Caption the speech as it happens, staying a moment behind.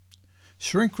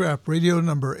Shrink Wrap Radio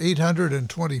number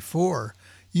 824,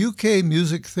 UK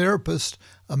music therapist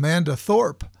Amanda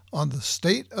Thorpe on the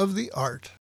state of the art.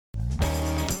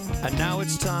 And now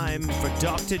it's time for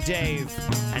Dr. Dave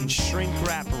and Shrink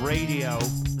Wrap Radio.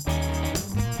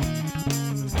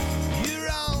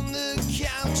 You're on the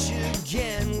couch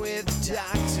again with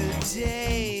Dr.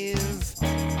 Dave.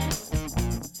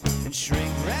 And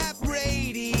Shrink Wrap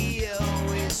Radio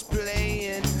is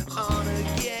playing on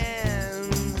again.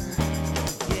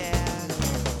 Yeah,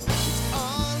 it's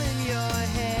all in your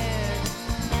head.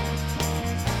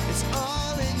 It's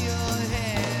all in your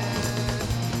head.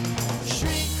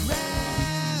 Shrink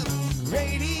Wrap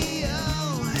Radio.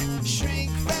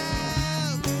 Shrink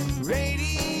Wrap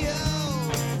Radio.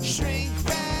 Shrink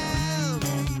Wrap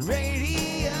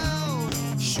Radio.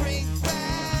 Shrink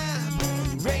Wrap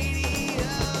Radio.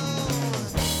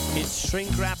 It's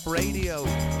Shrink Wrap Radio.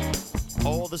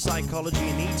 All the psychology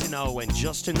you need to know and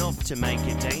just enough to make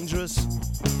it dangerous.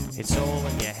 It's all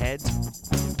in your head.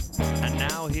 And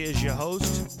now here's your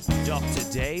host, Dr.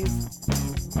 Dave.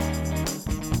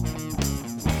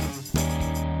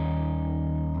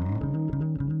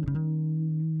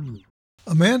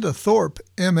 Amanda Thorpe,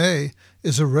 M.A.,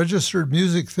 is a registered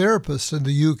music therapist in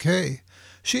the UK.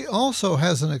 She also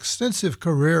has an extensive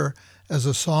career as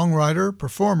a songwriter,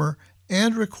 performer,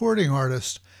 and recording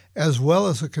artist, as well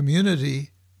as a community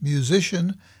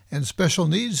musician and special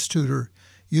needs tutor,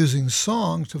 using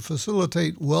song to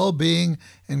facilitate well-being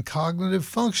and cognitive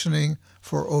functioning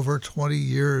for over 20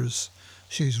 years.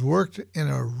 She's worked in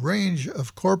a range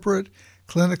of corporate,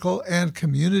 clinical, and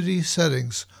community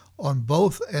settings on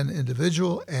both an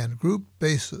individual and group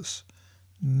basis.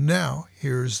 Now,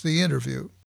 here's the interview.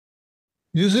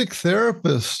 Music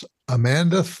therapist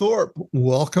Amanda Thorpe,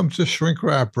 welcome to Shrink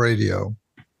Wrap Radio.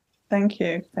 Thank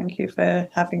you. Thank you for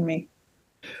having me.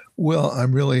 Well,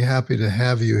 I'm really happy to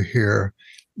have you here.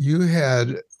 You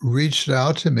had reached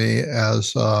out to me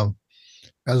as a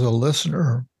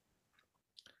listener.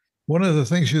 One of the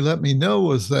things you let me know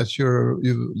was that you're a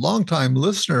longtime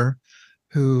listener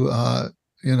who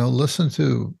listened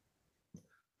to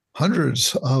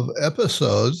hundreds of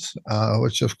episodes,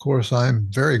 which of course I'm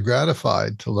very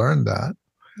gratified to learn that.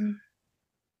 Mm.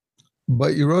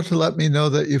 But you wrote to let me know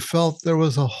that you felt there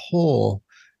was a hole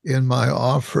in my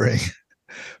offering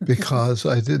because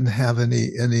I didn't have any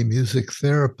music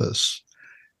therapists.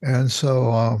 And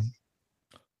so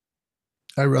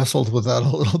I wrestled with that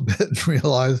a little bit and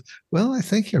realized, well, I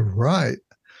think you're right.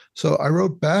 So I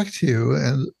wrote back to you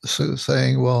and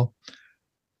saying, well,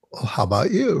 how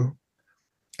about you?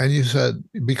 And you said,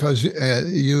 because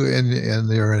you in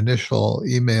your initial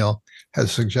email had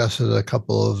suggested a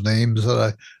couple of names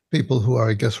that people who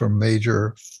I guess were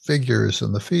major figures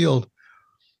in the field.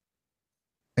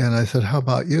 And I said, how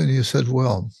about you? And you said,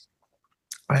 well,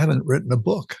 I haven't written a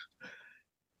book.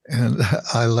 And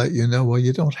I let you know, well,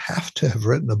 you don't have to have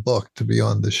written a book to be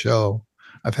on the show.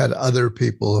 I've had other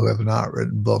people who have not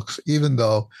written books, even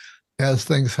though as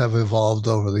things have evolved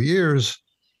over the years,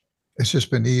 it's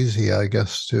just been easy, I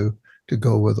guess, to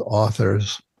go with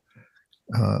authors.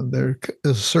 There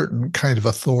is a certain kind of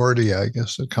authority, I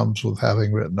guess, that comes with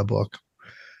having written a book.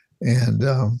 And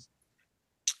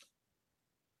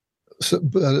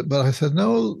but I said,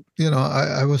 no,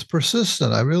 I was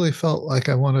persistent. I really felt like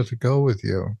I wanted to go with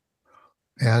you.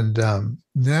 And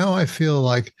now I feel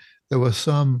like there was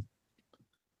some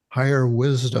higher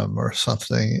wisdom or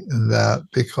something in that,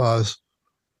 because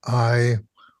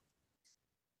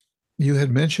you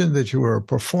had mentioned that you were a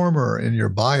performer in your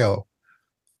bio.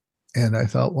 And I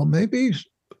thought, well, maybe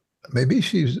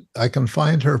I can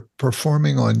find her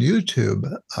performing on YouTube.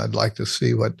 I'd like to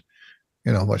see what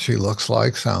she looks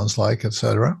like, sounds like,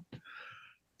 etc.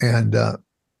 And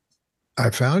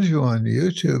I found you on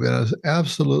YouTube, and I was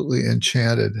absolutely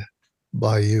enchanted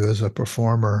by you as a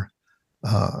performer.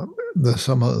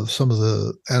 Some of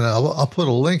the, and I'll put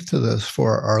a link to this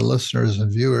for our listeners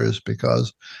and viewers,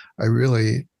 because I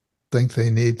really think they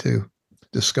need to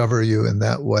discover you in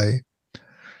that way.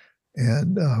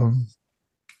 And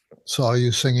saw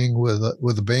you singing with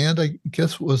a band. I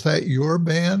guess, was that your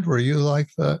band? Were you like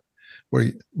that?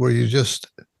 Were you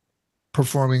just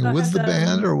performing with the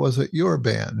band, or was it your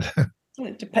band?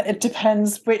 It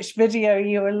depends which video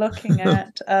you were looking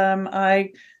at. I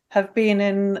have been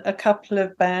in a couple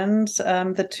of bands.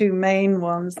 The two main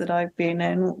ones that I've been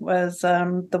in was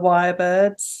the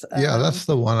Wirebirds. Yeah, that's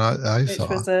the one I saw. Which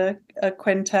was a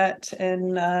quintet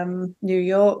in New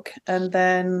York. And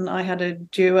then I had a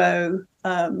duo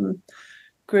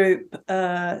group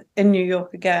in New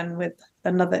York again with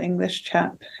another English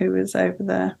chap who was over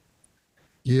there.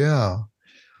 Yeah.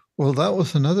 Well, that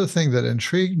was another thing that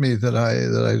intrigued me that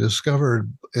I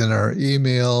discovered in our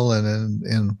email and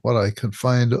in what I could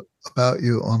find about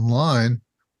you online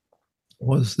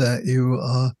was that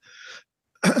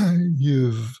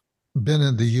you've been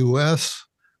in the U.S.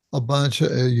 a bunch.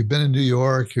 You've been in New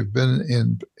York. You've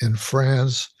been in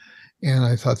France, and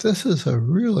I thought this is a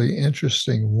really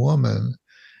interesting woman,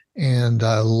 and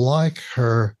I like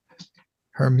her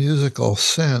musical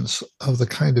sense of the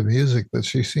kind of music that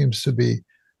she seems to be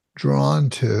drawn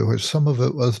to, which some of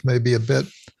it was maybe a bit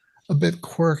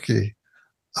quirky.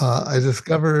 I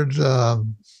discovered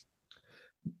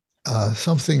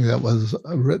something that was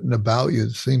written about you.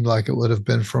 It seemed like it would have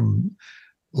been from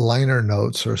liner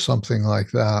notes or something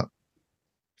like that.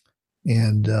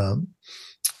 And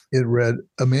it read,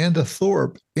 Amanda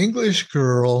Thorpe, English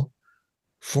girl,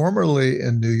 formerly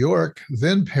in New York,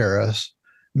 then Paris,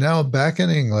 now back in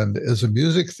England, is a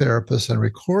music therapist and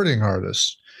recording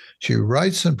artist. She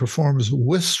writes and performs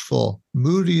wistful,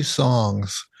 moody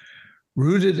songs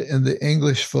rooted in the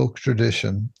English folk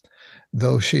tradition,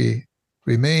 though she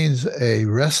remains a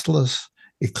restless,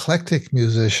 eclectic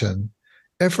musician,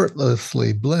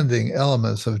 effortlessly blending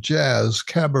elements of jazz,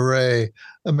 cabaret,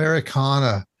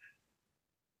 Americana,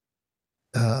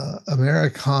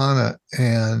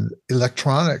 and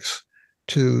electronics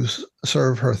to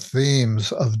serve her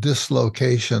themes of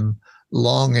dislocation,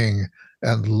 longing,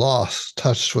 and loss,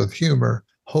 touched with humor,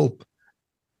 hope,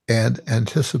 and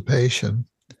anticipation.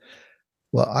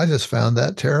 Well, I just found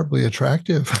that terribly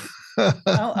attractive.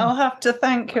 I'll have to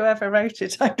thank whoever wrote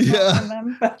it. I can't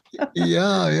remember.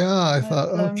 Yeah. I thought,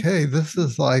 okay, this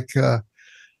is like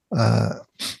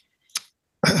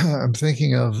I'm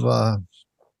thinking of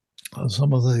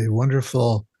some of the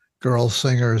wonderful girl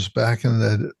singers back in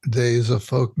the days of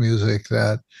folk music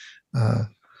that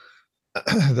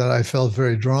that I felt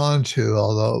very drawn to,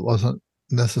 although it wasn't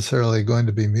necessarily going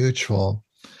to be mutual.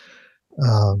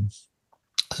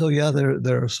 So yeah,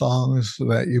 there are songs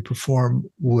that you perform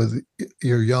with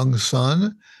your young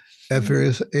son at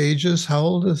various ages. How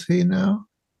old is he now?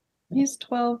 He's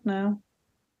 12 now.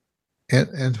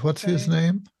 And what's his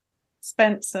name?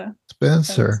 Spencer.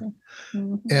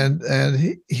 Mm-hmm.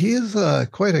 And he is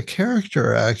quite a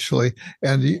character, actually.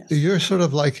 And you're sort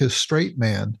of like his straight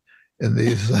man in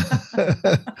these.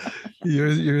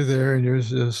 You're there and you're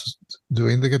just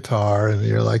doing the guitar, and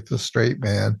you're like the straight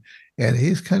man. And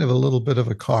he's kind of a little bit of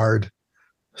a card.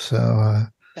 So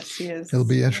yes, he is. It'll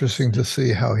be interesting to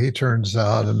see how he turns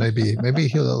out, and maybe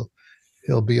he'll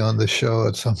be on the show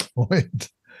at some point.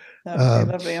 That would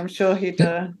be lovely. I'm sure he'd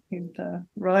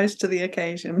rise to the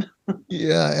occasion.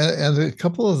 Yeah, and a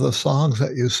couple of the songs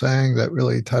that you sang that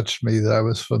really touched me that I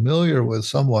was familiar with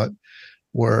somewhat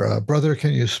were "Brother,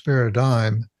 Can You Spare a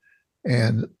Dime"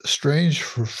 and "Strange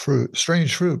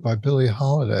Fruit" by Billie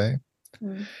Holiday.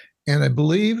 And I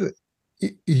believe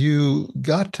you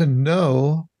got to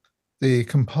know the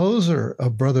composer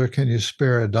of "Brother, Can You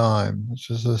Spare a Dime," which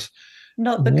is this.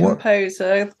 Not the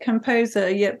composer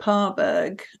Yip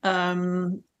Harburg.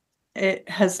 It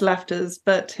has left us,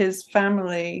 but his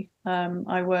family.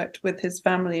 I worked with his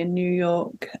family in New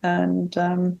York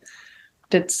and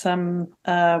did some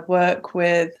work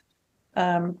with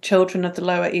children of the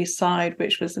Lower East Side,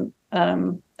 which was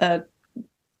a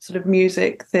sort of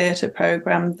music theatre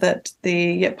program that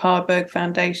the Yip Harburg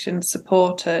Foundation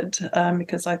supported,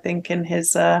 because I think in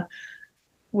his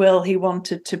will, he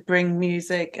wanted to bring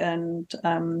music and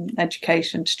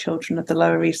education to children of the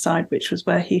Lower East Side, which was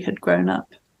where he had grown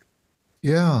up.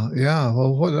 Yeah.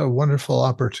 Well, what a wonderful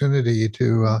opportunity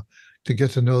to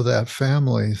get to know that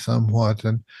family somewhat.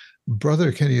 And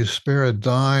 "Brother, Can You Spare a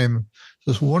Dime?"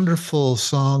 This wonderful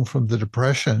song from the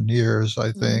Depression years,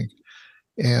 I think.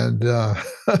 And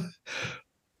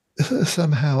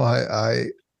somehow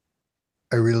I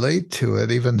relate to it,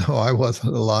 even though I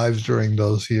wasn't alive during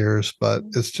those years, but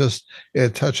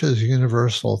it touches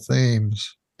universal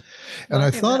themes. And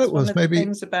I thought it was one of maybe the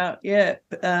things about Yip.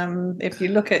 If you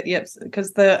look at Yip's,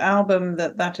 because the album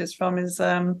that is from is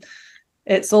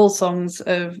it's all songs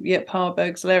of Yip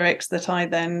Harburg's lyrics that I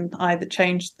then either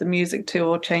changed the music to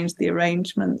or changed the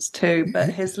arrangements to. But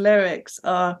his lyrics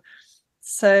are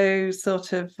so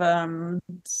sort of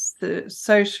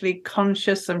socially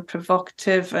conscious and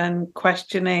provocative and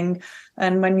questioning.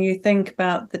 And when you think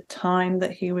about the time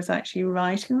that he was actually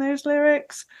writing those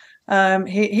lyrics,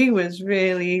 he was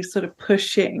really sort of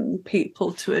pushing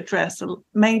people to address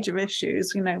major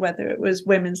issues, whether it was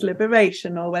women's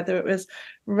liberation or whether it was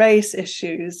race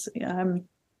issues,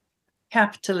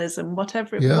 capitalism,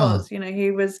 whatever it was.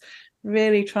 He was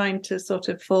really trying to sort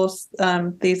of force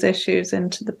these issues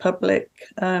into the public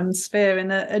sphere in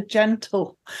a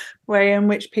gentle way in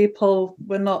which people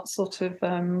were not sort of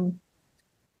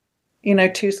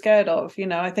too scared of.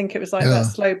 I think it was like that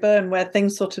slow burn where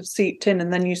things sort of seeped in,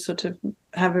 and then you sort of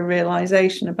have a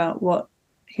realization about what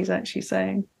he's actually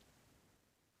saying.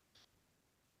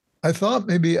 I thought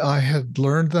maybe I had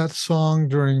learned that song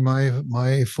during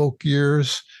my folk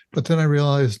years, but then I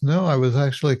realized no, I was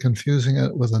actually confusing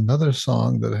it with another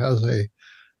song that has a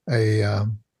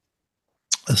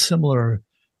similar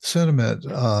sentiment.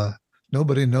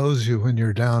 Nobody knows you when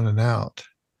you're down and out,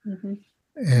 Mm-hmm.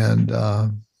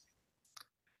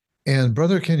 and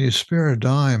Brother, Can You Spare a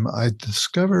Dime? I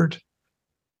discovered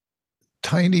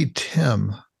Tiny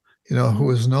Tim, who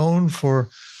was known for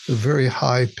the very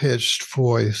high-pitched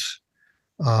voice,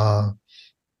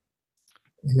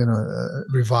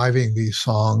 reviving these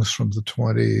songs from the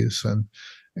 20s.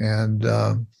 And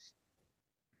it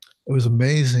was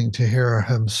amazing to hear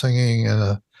him singing in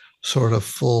a sort of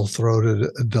full-throated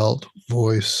adult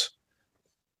voice.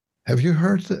 Have you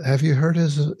heard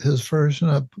his version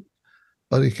of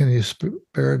Buddy, Can You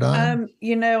Spare a Dime?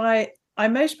 I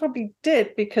most probably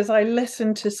did, because I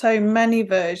listened to so many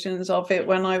versions of it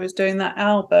when I was doing that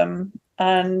album,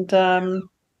 and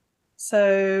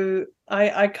so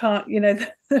I can't, Yeah.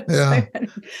 so many,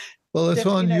 well, it's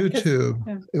on YouTube.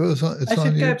 It's on I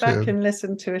should go YouTube. back and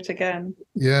listen to it again.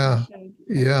 Yeah,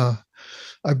 yeah.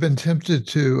 I've been tempted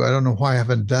to. I don't know why I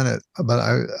haven't done it, but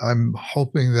I'm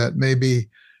hoping that maybe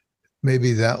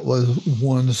that was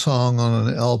one song on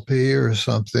an LP or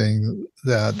something,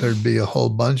 that there'd be a whole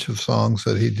bunch of songs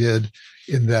that he did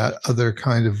in that other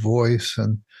kind of voice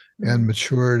and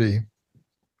maturity.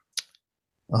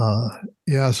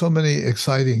 So many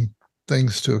exciting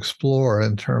things to explore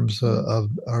in terms of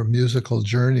our musical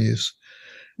journeys.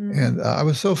 And I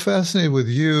was so fascinated with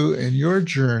you and your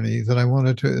journey that I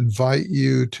wanted to invite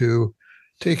you to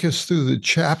take us through the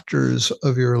chapters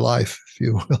of your life, if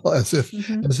you will, as if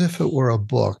it were a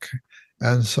book.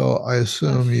 And so I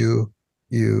assume you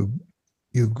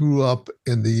grew up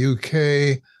in the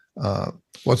UK.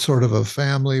 What sort of a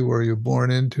family were you born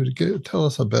into? Tell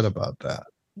us a bit about that.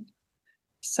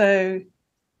 So,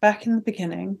 back in the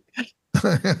beginning,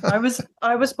 I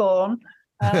was born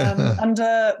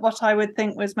under what I would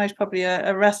think was most probably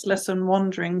a restless and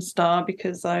wandering star,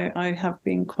 because I have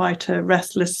been quite a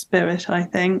restless spirit, I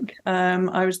think.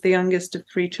 I was the youngest of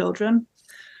 3 children.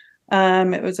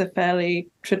 It was a fairly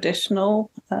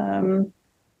traditional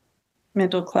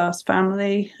middle-class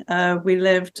family. We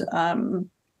lived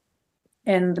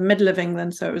in the middle of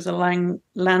England, so it was a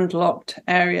landlocked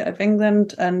area of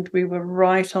England, and we were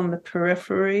right on the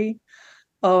periphery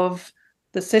of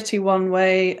the city one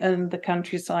way and the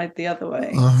countryside the other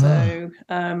way. So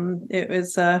it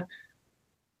was,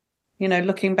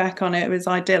 looking back on it, it was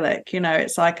idyllic.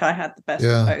 It's like I had the best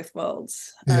of both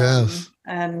worlds. Yes.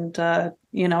 And, I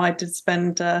did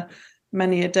spend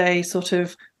many a day sort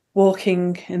of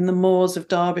walking in the moors of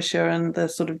Derbyshire and the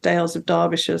sort of dales of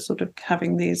Derbyshire, sort of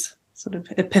having these sort of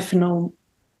epiphanial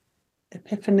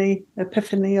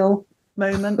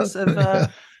moments of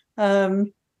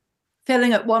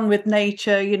feeling at one with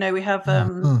nature. We have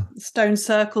stone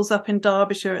circles up in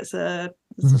Derbyshire. It's a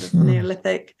sort of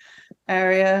Neolithic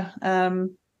area,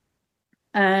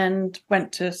 and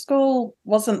went to school.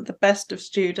 Wasn't the best of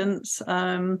students.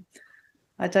 I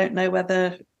don't know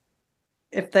whether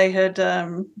if they had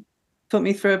put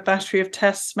me through a battery of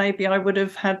tests, maybe I would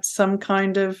have had some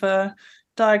kind of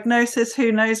diagnosis.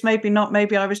 Who knows? Maybe not.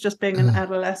 Maybe I was just being an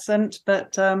adolescent,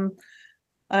 but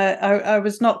I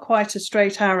was not quite a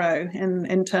straight arrow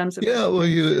in terms of. Yeah, well,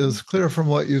 it's clear from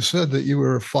what you said that you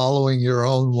were following your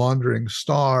own wandering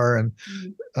star, and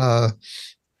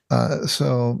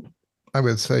so I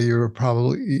would say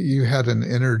you had an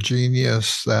inner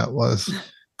genius that was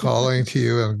calling to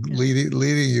you and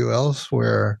leading you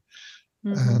elsewhere.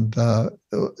 And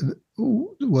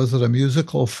was it a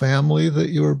musical family that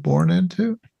you were born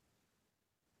into?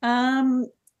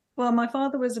 Well, my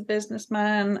father was a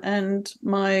businessman and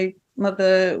my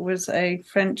mother was a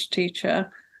French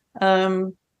teacher.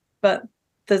 But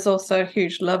there's also a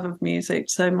huge love of music.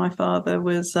 So my father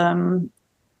was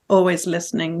always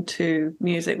listening to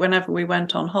music. Whenever we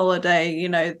went on holiday,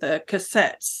 the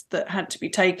cassettes that had to be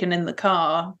taken in the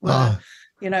car were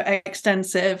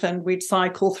extensive, and we'd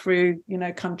cycle through,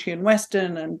 country and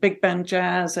western and big band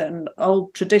jazz and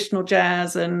old traditional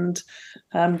jazz. And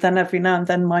then every now and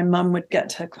then my mum would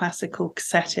get her classical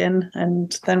cassette in,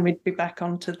 and then we'd be back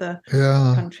onto the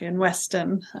country and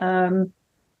western.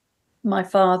 My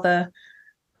father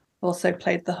also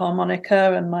played the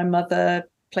harmonica and my mother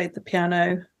played the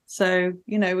piano. So,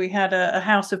 we had a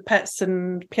house of pets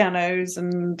and pianos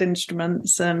and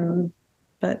instruments, and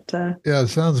But Yeah, it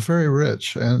sounds very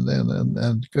rich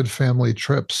and good family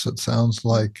trips. It sounds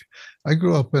like I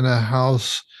grew up in a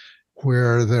house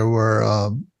where there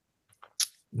were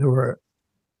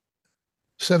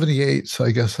 78s, I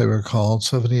guess they were called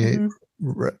 78.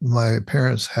 My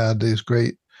parents had these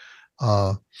great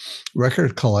uh,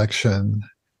 record collection,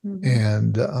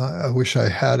 and I wish I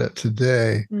had it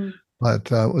today.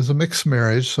 But it was a mixed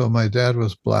marriage, so my dad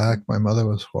was black, my mother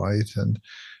was white,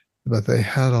 but they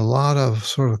had a lot of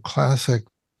sort of classic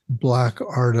black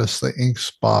artists, the Ink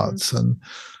Spots, and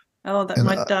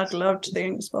my dad loved the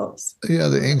Ink Spots. Yeah,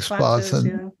 the Ink Spots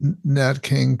and Nat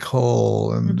King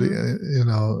Cole and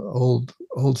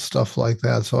old stuff like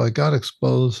that. So I got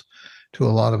exposed to a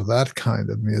lot of that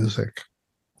kind of music.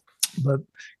 But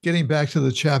getting back to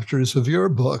the chapters of your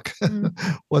book,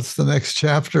 what's the next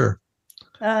chapter?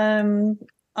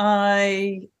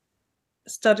 I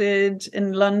studied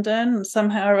in London.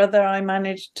 Somehow or other, I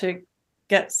managed to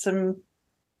get some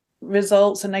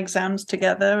results and exams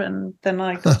together, and then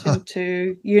I got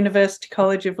into University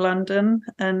College of London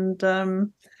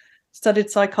and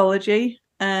studied psychology.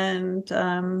 And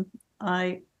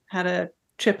I had a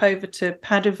trip over to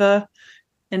Padua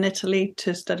in Italy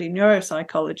to study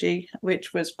neuropsychology,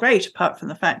 which was great, apart from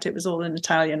the fact it was all in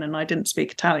Italian and I didn't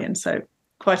speak Italian. So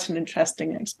quite an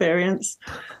interesting experience.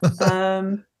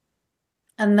 And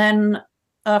then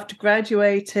after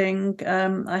graduating,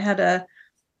 I had a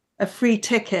free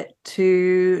ticket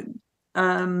to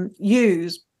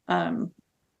use an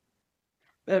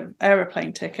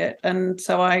aeroplane ticket. And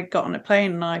so I got on a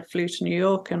plane and I flew to New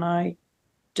York, and I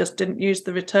just didn't use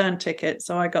the return ticket.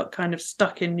 So I got kind of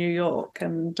stuck in New York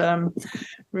and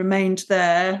remained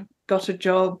there, got a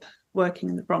job working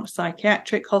in the Bronx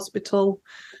Psychiatric Hospital,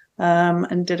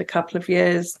 and did a couple of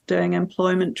years doing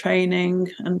employment training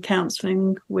and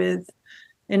counseling with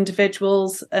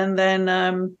individuals, and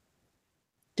then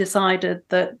decided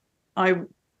that I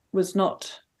was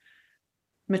not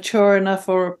mature enough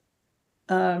or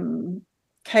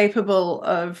capable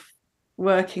of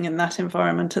working in that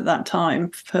environment at that time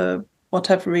for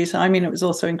whatever reason. I mean, it was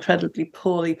also incredibly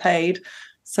poorly paid.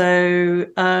 So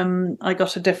I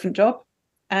got a different job,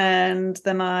 and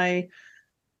then I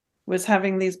was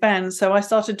having these bands. So I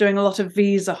started doing a lot of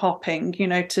visa hopping,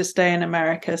 to stay in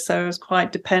America. So I was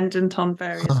quite dependent on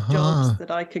various jobs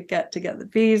that I could get to get the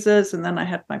visas. And then I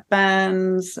had my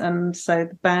bands. And so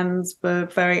the bands were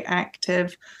very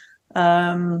active.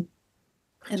 So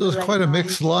it's quite a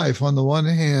mixed life. On the one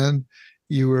hand,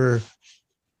 you were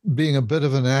being a bit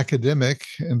of an academic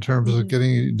in terms of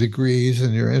getting degrees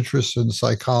and your interest in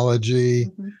psychology.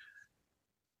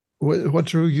 What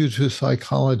drew you to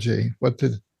psychology? What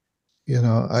did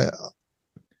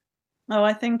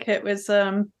I think it was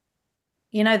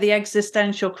the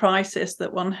existential crisis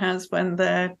that one has when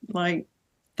they're like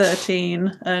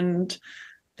 13, and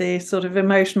the sort of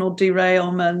emotional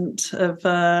derailment of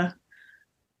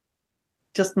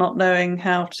just not knowing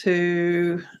how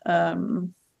to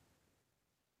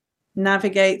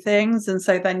navigate things. And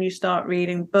so then you start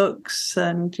reading books,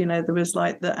 and there was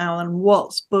like the Alan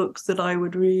Watts books that I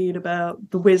would read about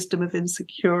the wisdom of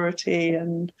insecurity,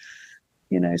 and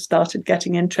started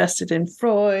getting interested in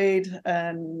Freud.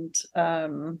 And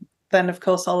then, of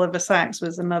course, Oliver Sacks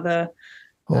was another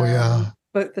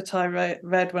book that I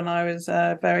read when I was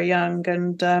very young.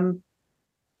 And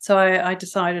so I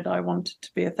decided I wanted to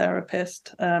be a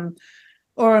therapist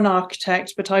or an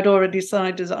architect, but I'd already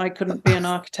decided I couldn't be an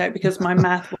architect because my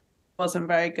math wasn't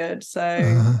very good.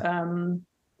 So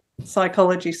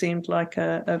psychology seemed like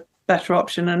a better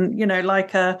option. And,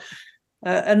 like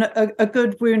a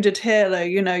good wounded healer,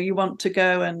 you want to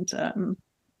go and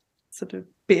sort of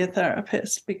be a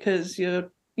therapist, because I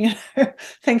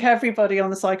think everybody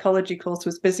on the psychology course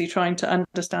was busy trying to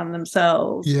understand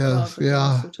themselves. Yes,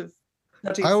 yeah.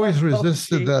 I always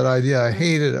resisted that idea. I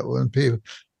hated it when people,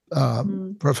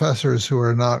 professors who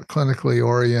are not clinically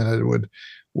oriented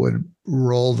would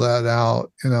roll that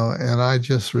out, and I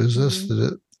just resisted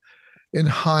it. In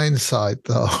hindsight,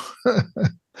 though,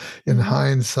 in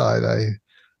hindsight,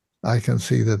 I can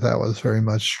see that was very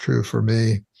much true for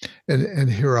me. And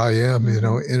here I am,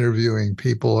 interviewing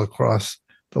people across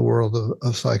the world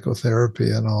of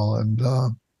psychotherapy and all.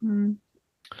 And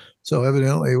so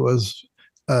evidently it was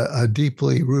a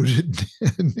deeply rooted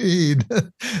need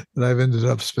that I've ended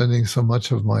up spending so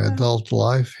much of my adult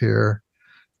life here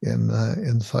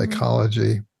in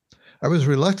psychology. I was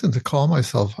reluctant to call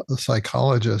myself a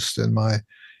psychologist in my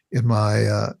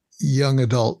young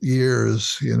adult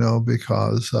years,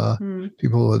 because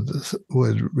people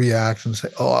would react and say,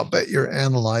 "Oh, I'll bet you're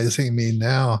analyzing me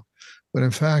now." but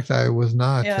in fact, I was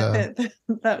not. Yeah,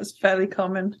 that was fairly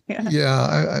common. Yeah.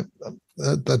 Yeah,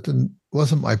 that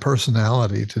wasn't my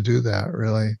personality to do that,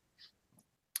 really.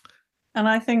 And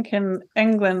I think in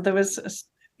England there was,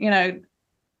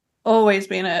 always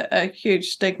been a huge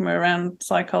stigma around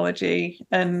psychology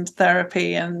and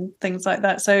therapy and things like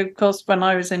that. So of course, when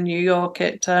I was in New York,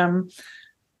 it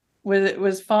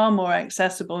was far more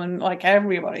accessible, and like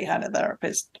everybody had a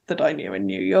therapist that I knew in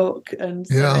New York, and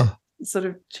so Yeah. it sort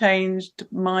of changed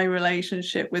my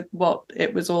relationship with what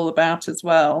it was all about as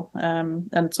well,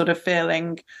 and sort of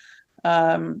feeling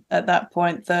at that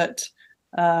point that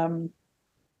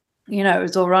it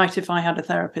was all right if I had a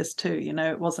therapist too.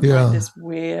 It wasn't like this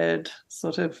weird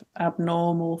sort of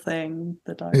abnormal thing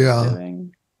that I was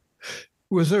doing.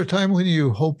 Was there a time when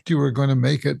you hoped you were going to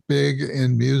make it big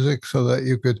in music so that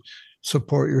you could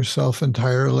support yourself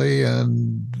entirely,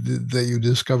 and that you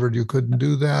discovered you couldn't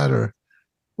do that, or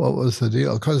what was the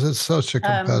deal? Because it's such a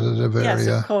competitive area. Yes,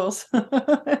 of course.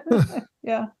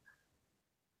 Yeah.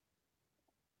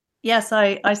 Yes,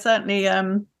 I certainly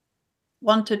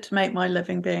wanted to make my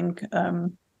living being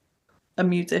a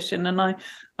musician, and I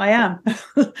am.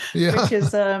 Yeah. Which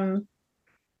is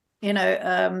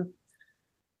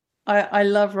I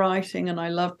love writing and I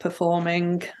love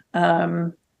performing,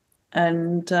 and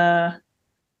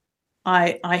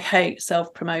I hate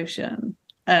self-promotion,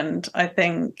 and I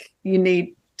think you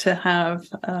need to have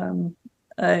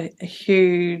a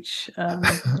huge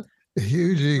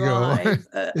huge ego, drive,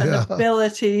 an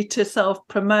ability to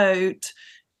self-promote,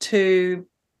 to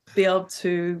be able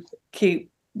to keep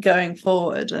going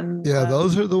forward. And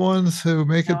those are the ones who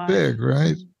make it big,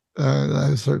 right?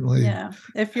 I certainly. Yeah,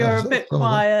 if you're a bit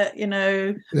quiet, and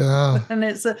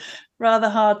it's rather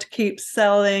hard to keep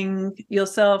selling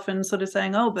yourself and sort of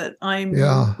saying, "Oh, but I'm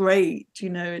great,"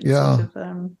 It's sort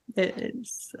of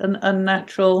it's an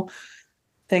unnatural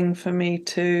thing for me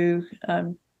to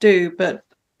do. But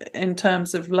in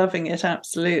terms of loving it,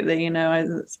 absolutely,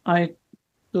 I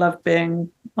love being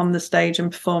on the stage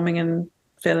and performing and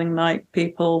feeling like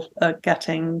people are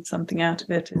getting something out of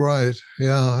it. Right.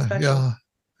 Yeah. Special.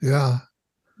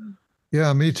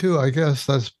 Yeah, me too. I guess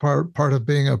that's part of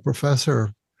being a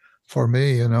professor for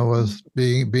me, was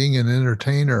being an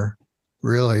entertainer.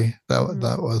 Really,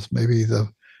 that was maybe the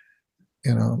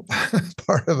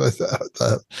part of it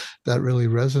that really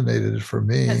resonated for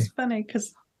me. It's funny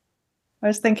because I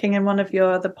was thinking in one of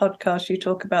your other podcasts, you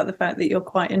talk about the fact that you're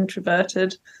quite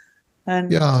introverted,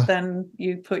 and then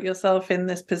you put yourself in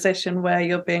this position where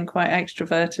you're being quite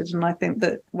extroverted. And I think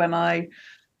that when I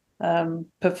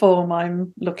perform,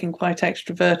 I'm looking quite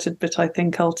extroverted, but I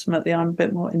think ultimately I'm a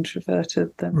bit more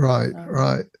introverted than right.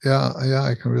 Yeah,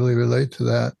 I can really relate to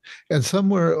that. And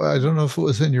somewhere, I don't know if it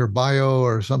was in your bio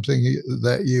or something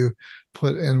that you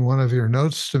put in one of your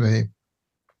notes to me,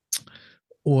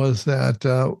 was that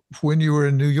when you were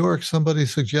in New York, somebody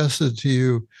suggested to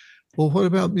you, well, what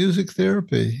about music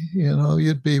therapy?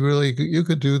 You'd be really good, you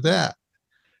could do that.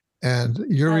 And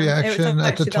your reaction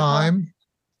at the time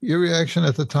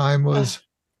was,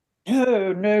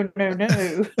 no,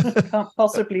 can't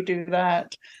possibly do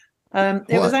that.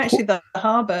 It was actually the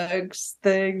Harburgs,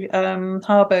 the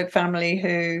Harburg family,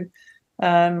 who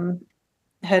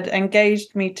had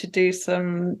engaged me to do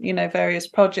some, various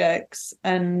projects,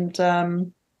 and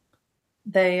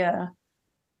they.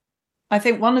 I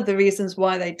think one of the reasons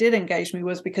why they did engage me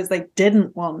was because they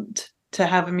didn't want to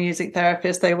have a music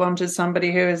therapist. They wanted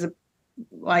somebody who is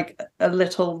a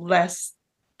little less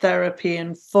therapy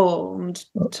informed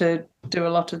to do a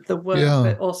lot of the work,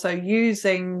 but also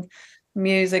using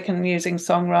music and using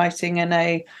songwriting in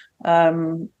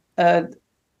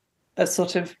a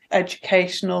sort of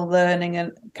educational learning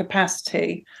and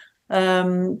capacity.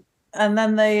 And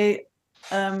then they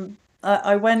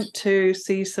I went to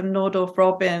see some Nordorf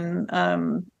Robin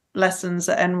lessons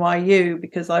at NYU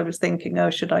because I was thinking,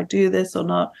 oh, should I do this or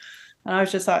not? And I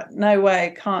was just like, no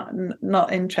way,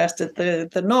 not interested.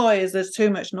 The noise, there's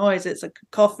too much noise. It's a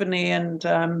cacophony, and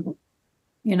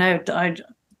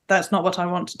that's not what I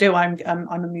want to do. I'm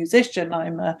a musician.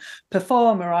 I'm a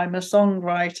performer. I'm a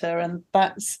songwriter, and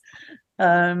that's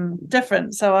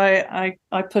different. So I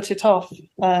put it off.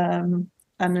 And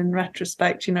in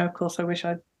retrospect, of course, I wish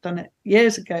I'd done it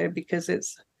years ago because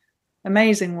it's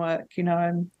amazing work.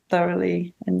 I'm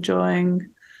thoroughly enjoying.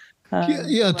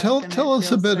 Tell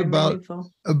us a bit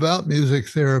about music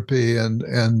therapy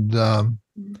and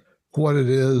what it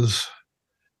is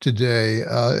today.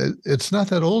 It's not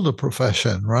that old a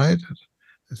profession, right?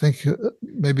 I think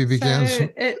maybe began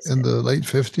in the late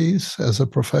 50s as a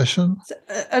profession.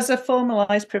 As a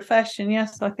formalized profession,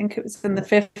 yes, I think it was in the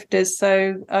 50s.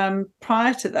 So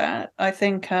prior to that, I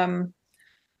think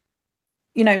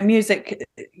music,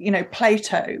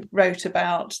 Plato wrote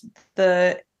about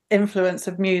the influence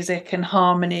of music and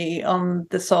harmony on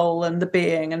the soul and the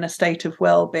being and a state of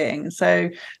well-being. So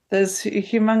there's a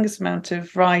humongous amount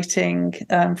of writing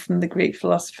from the Greek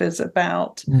philosophers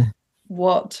about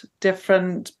what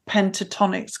different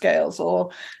pentatonic scales or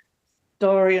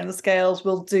Dorian scales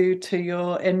will do to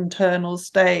your internal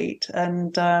state,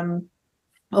 and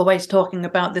always talking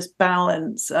about this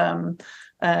balance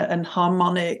and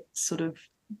harmonic sort of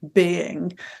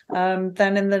being.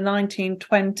 Then in the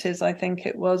 1920s, I think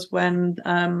it was, when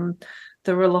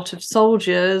there were a lot of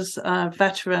soldiers,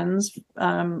 veterans,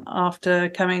 after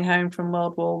coming home from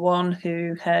World War One,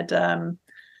 who had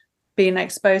been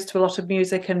exposed to a lot of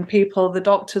music, and the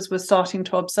doctors were starting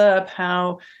to observe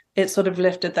how it sort of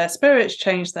lifted their spirits,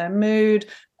 changed their mood.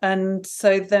 And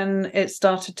so then it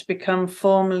started to become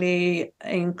formally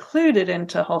included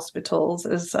into hospitals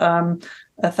as a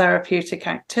therapeutic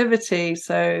activity.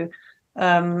 So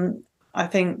I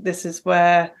think this is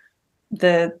where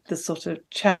the sort of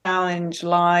challenge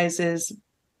lies, is,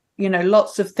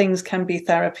 lots of things can be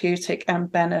therapeutic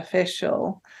and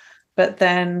beneficial, but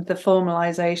then the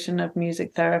formalization of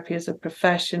music therapy as a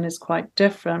profession is quite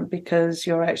different, because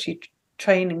you're actually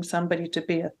training somebody to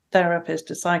be a therapist,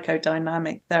 a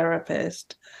psychodynamic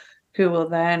therapist, who will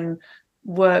then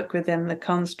work within the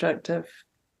construct of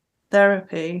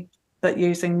therapy, but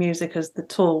using music as the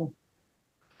tool.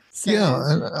 So,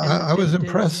 and I was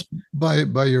impressed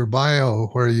by your bio,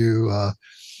 where you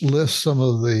list some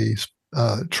of the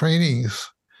trainings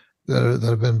that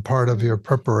have been part of your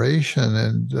preparation,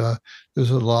 and there's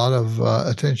a lot of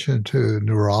attention to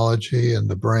neurology and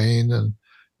the brain and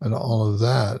all of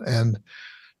that. And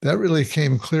that really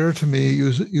came clear to me.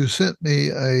 You sent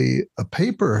me a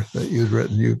paper that you'd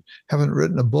written. You haven't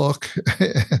written a book.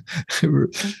 You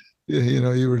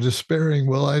were despairing,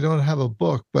 well, I don't have a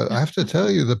book. But I have to tell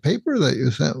you, the paper that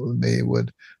you sent with me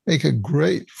would make a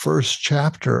great first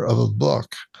chapter of a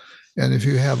book. And if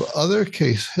you have other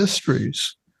case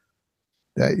histories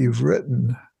that you've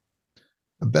written,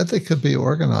 I bet they could be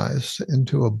organized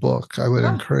into a book. I would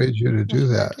encourage you to do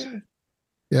that.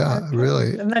 Yeah,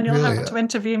 really. And then you'll have to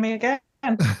interview me again.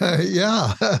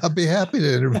 Yeah, I'll be happy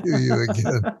to interview you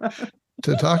again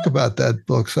to talk about that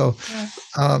book. So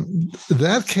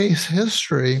that case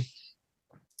history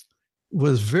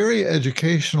was very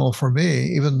educational for me,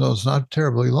 even though it's not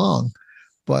terribly long,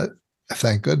 but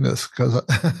thank goodness,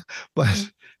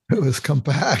 but it was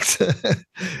compact.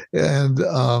 And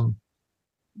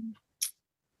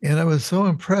I was so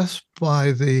impressed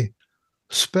by the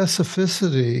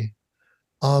specificity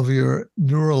of your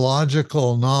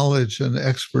neurological knowledge and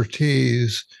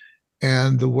expertise,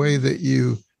 and the way that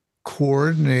you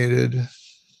coordinated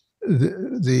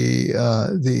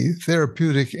the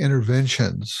therapeutic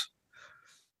interventions.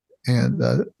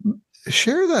 And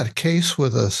share that case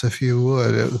with us, if you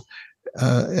would.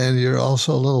 And you're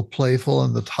also a little playful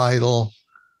in the title,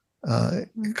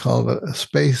 called a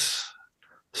Space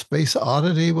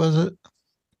Oddity, was it?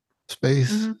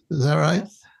 Space, is that right?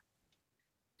 Yes.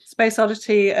 Space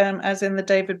Oddity, as in the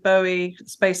David Bowie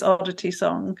Space Oddity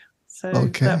song. So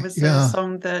that was a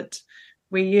song that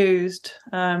we used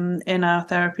in our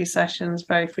therapy sessions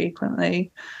very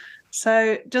frequently.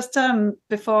 So just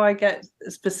before I get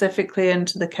specifically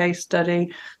into the case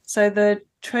study, so the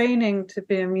training to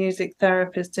be a music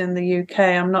therapist in the UK,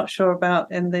 I'm not sure about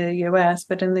in the US,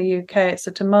 but in the UK it's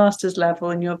at a master's level,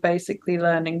 and you're basically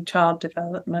learning child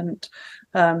development,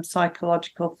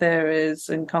 psychological theories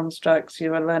and constructs.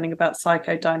 You are learning about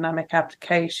psychodynamic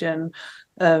application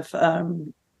of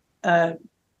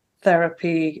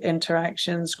therapy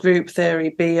interactions, group theory,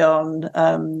 beyond.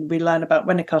 We learn about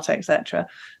Winnicott, etc.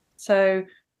 So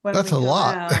that's a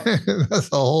lot.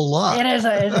 That's a whole lot. It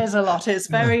is a lot. It's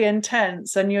very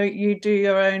intense, and you do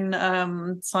your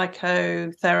own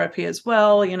psychotherapy as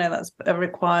well. That's a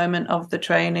requirement of the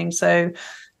training. So,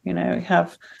 we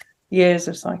have years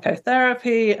of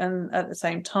psychotherapy, and at the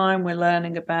same time we're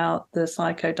learning about the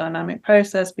psychodynamic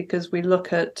process, because we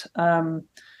look at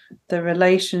the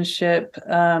relationship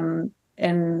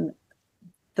in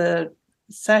the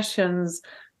sessions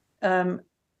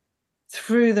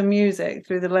through the music,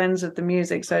 through the lens of the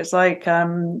music. So it's like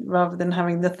rather than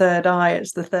having the third eye,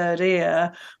 it's the third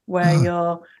ear, where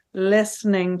you're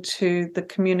listening to the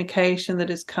communication that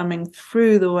is coming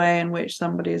through the way in which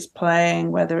somebody is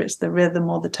playing, whether it's the rhythm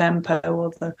or the tempo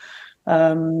or the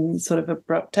sort of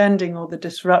abrupt ending or the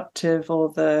disruptive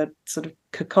or the sort of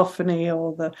cacophony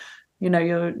or the,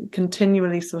 you're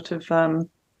continually sort of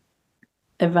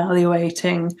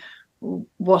evaluating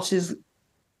what is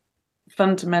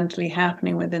fundamentally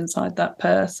happening with inside that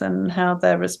person, how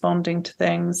they're responding to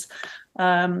things.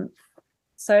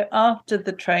 So after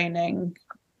the training,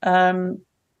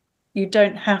 you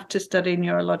don't have to study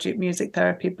neurologic music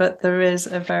therapy, but there is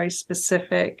a very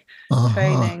specific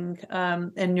training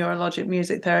in neurologic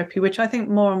music therapy, which I think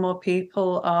more and more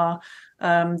people are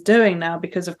doing now,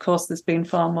 because of course there's been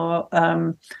far more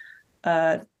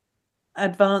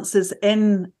advances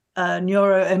in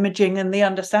neuroimaging and the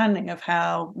understanding of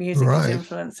how music is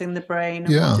influencing the brain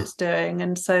and what it's doing.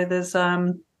 And so there's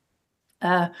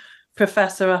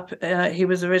professor up, he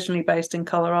was originally based in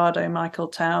Colorado, Michael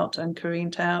Tout and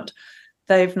Corinne Tout.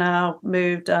 They've now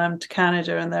moved to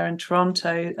Canada, and they're in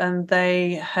Toronto, and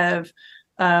they have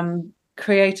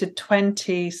created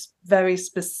 20 very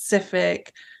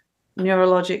specific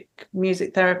neurologic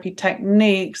music therapy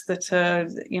techniques that are,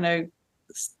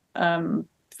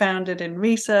 founded in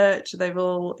research. They've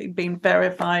all been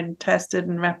verified and tested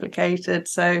and replicated.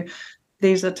 So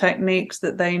these are techniques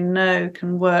that they know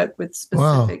can work with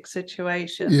specific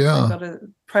situations. They've got a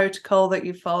protocol that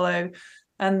you follow.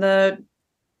 And the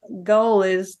goal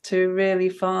is to really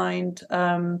find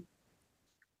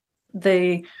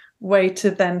the way to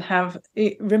then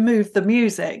remove the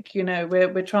music.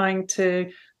 We're trying to,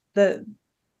 the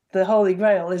Holy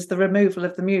Grail is the removal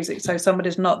of the music. So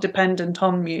somebody's not dependent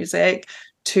on music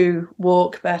to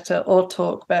walk better or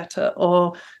talk better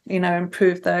or,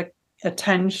 improve their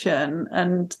attention,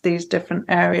 and these different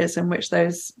areas in which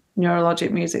those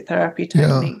neurologic music therapy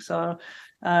techniques are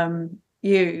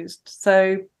used.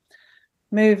 So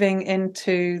moving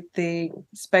into the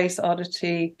Space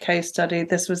Oddity case study,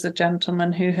 this was a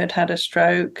gentleman who had a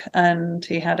stroke and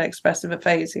he had expressive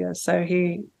aphasia. So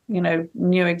he,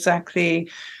 knew exactly,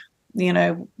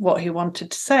 what he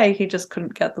wanted to say. He just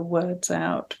couldn't get the words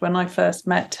out. When I first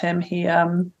met him, he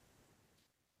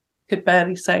could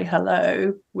barely say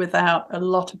hello without a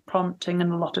lot of prompting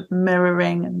and a lot of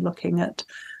mirroring and looking at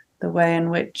the way in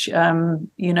which,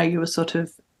 you were sort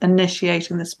of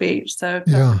initiating the speech. So a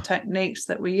couple of techniques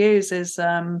that we use is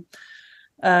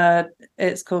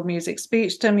it's called music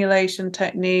speech stimulation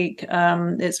technique.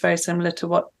 It's very similar to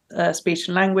what speech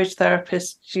and language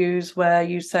therapists use, where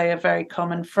you say a very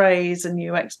common phrase and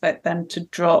you expect them to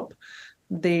drop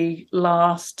the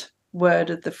last word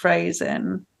of the phrase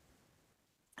in.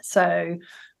 So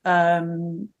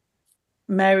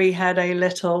Mary had a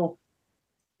little,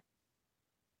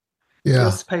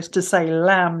 you're supposed to say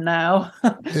lamb now.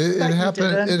 It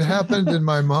happened. It happened in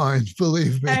my mind,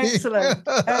 believe me. Excellent.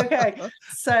 Okay.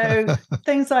 So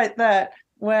things like that,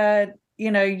 where,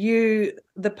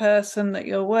 the person that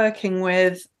you're working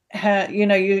with,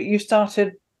 you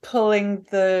started pulling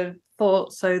the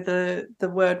thought so the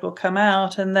word will come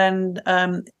out. And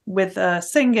then with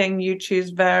singing, you choose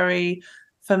very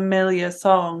familiar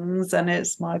songs, and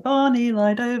it's My Bonnie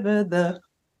lied over the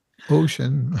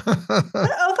ocean.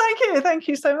 Oh, thank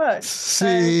you so much.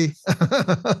 See.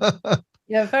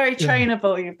 You're very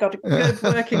trainable. You've got a good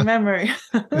working memory.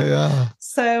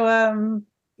 So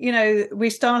we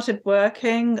started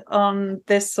working on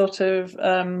this sort of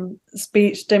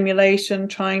speech stimulation,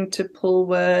 trying to pull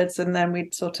words, and then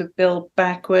we'd sort of build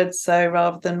backwards. So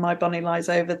rather than My Bonnie lies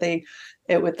over the,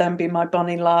 it would then be My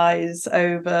Bonnie lies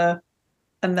over,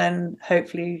 and then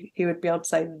hopefully he would be able to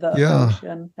say the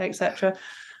ocean, etc.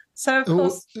 So of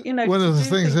course, one of the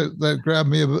things that grabbed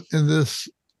me in this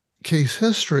case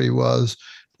history was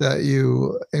that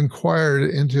you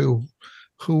inquired into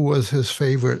who was his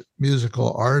favorite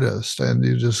musical artist, and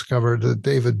you discovered that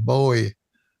David Bowie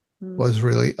was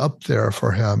really up there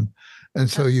for him. And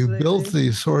so you built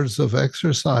these sorts of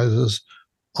exercises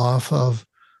off of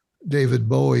David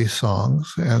Bowie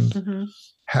songs and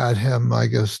had him, I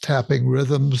guess, tapping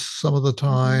rhythms some of the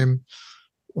time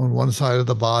on one side of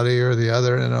the body or the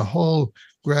other, and a whole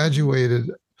graduated.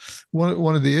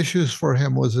 One of the issues for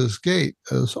him was his gait,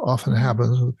 as often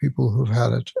happens with people who've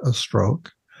had a stroke.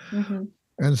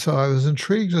 And so I was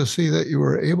intrigued to see that you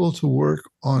were able to work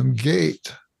on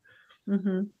gait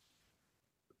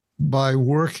by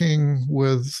working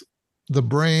with the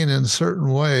brain in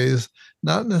certain ways,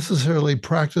 not necessarily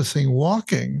practicing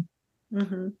walking.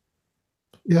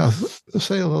 Yeah,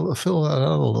 fill that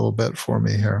out a little bit for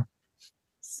me here.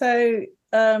 So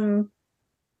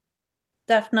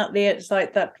definitely it's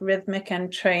like that rhythmic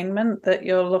entrainment that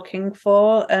you're looking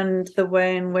for, and the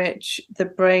way in which the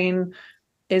brain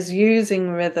is using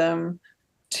rhythm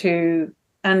to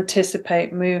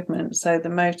anticipate movement. So the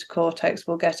motor cortex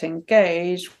will get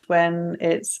engaged when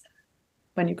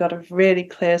you've got a really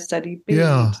clear, steady beat.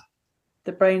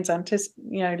 the brain's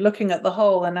looking at the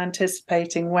whole and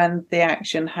anticipating when the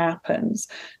action happens.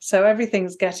 So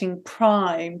everything's getting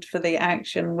primed for the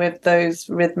action with those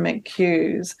rhythmic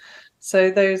cues.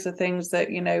 So those are things that,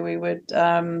 we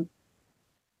would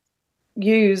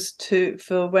use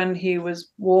for when he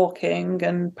was walking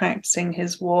and practicing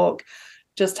his walk,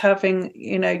 just having,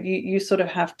 you sort of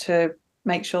have to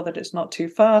make sure that it's not too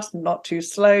fast and not too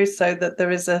slow, so that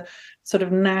there is a sort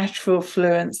of natural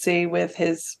fluency with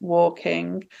his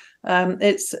walking.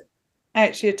 It's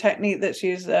actually a technique that's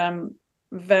used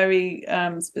very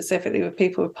specifically with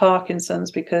people with Parkinson's,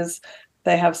 because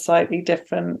they have slightly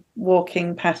different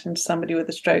walking pattern to somebody with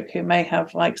a stroke who may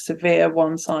have like severe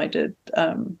one-sided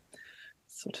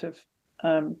sort of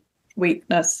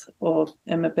weakness or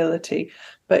immobility.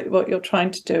 But what you're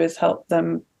trying to do is help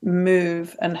them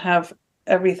move and have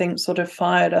everything sort of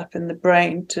fired up in the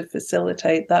brain to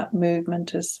facilitate that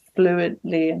movement as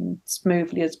fluidly and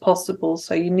smoothly as possible.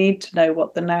 So you need to know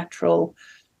what the natural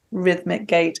rhythmic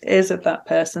gait is of that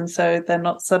person, so they're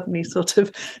not suddenly sort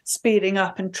of speeding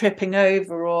up and tripping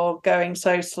over, or going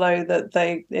so slow that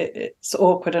it's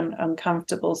awkward and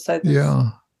uncomfortable. So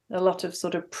there's a lot of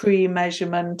sort of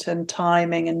pre-measurement and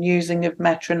timing and using of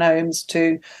metronomes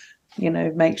to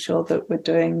make sure that we're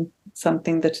doing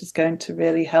something that is going to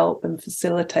really help and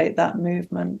facilitate that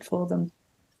movement for them.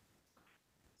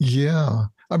 Yeah.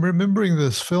 I'm remembering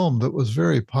this film that was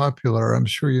very popular. I'm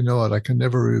sure you know it. I can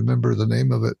never remember the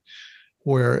name of it,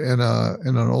 where in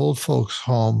an old folks'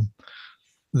 home,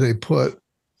 they put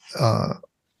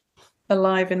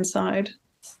Alive Inside.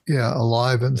 Yeah,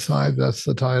 Alive Inside. That's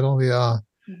the title. Yeah.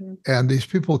 Mm-hmm. And these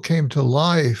people came to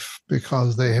life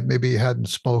because they maybe hadn't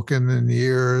spoken in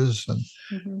years,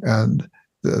 and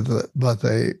but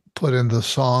they put in the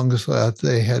songs that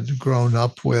they had grown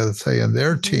up with, say, in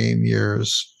their teen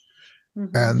years.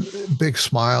 Mm-hmm. And big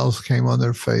smiles came on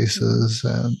their faces.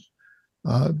 And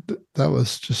that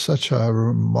was just such a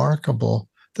remarkable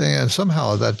thing. And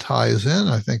somehow that ties in,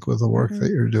 I think, with the work that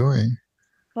you're doing.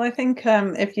 Well, I think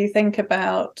if you think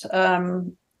about,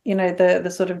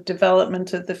 the sort of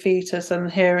development of the fetus,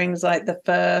 and hearing's like the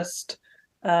first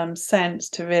sense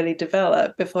to really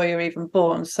develop before you're even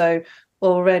born. So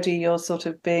already you're sort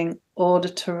of being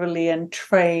auditorily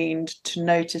entrained to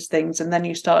notice things, and then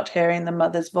you start hearing the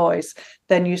mother's voice,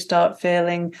 then you start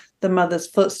feeling the mother's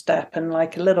footstep, and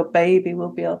like a little baby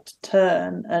will be able to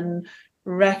turn and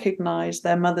recognize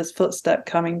their mother's footstep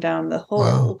coming down the hall.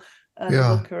 Wow. And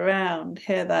look around,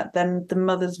 hear that. Then the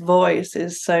mother's voice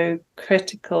is so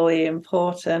critically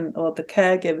important, or the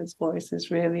caregiver's voice is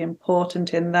really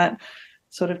important in that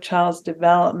sort of child's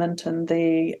development and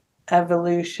the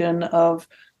evolution of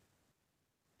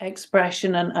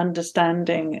expression and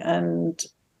understanding, and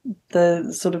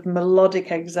the sort of melodic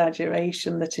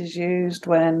exaggeration that is used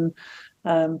when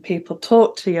people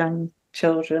talk to young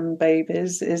children,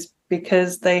 babies, is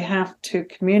because they have to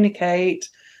communicate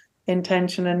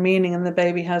intention and meaning, and the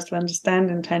baby has to understand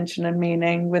intention and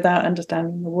meaning without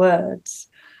understanding the words.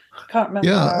 I can't remember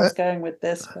where I was going with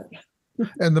this, but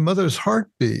and the mother's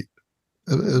heartbeat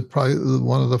is probably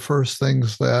one of the first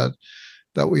things that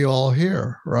we all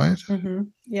hear, right? Mm-hmm.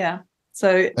 Yeah.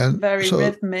 So very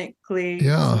rhythmically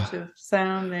sort of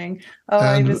sounding.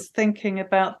 I was thinking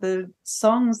about the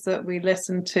songs that we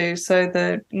listen to. So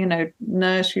the,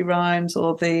 nursery rhymes,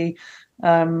 or the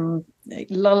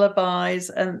lullabies,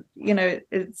 and,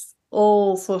 it's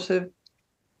all sort of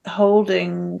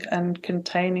holding and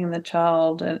containing the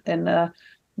child in a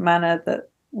manner that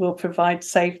will provide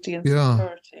safety and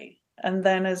security. And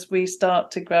then as we start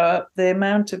to grow up, the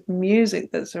amount of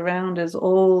music that's around us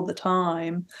all the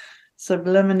time,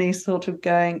 subliminally sort of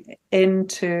going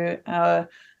into our,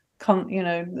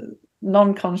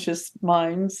 non-conscious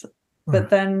minds, but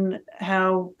then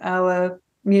how our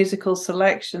musical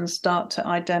selections start to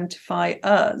identify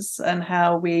us, and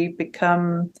how we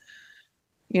become,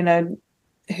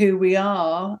 who we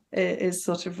are is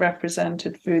sort of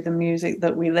represented through the music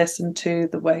that we listen to,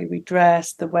 the way we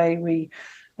dress, the way we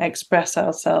express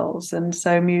ourselves. And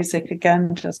so music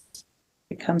again just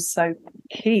becomes so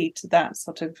key to that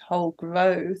sort of whole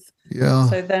growth. Yeah.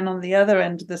 So then on the other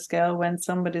end of the scale, when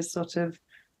somebody's sort of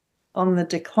on the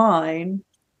decline,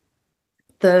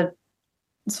 the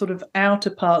sort of outer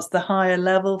parts, the higher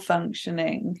level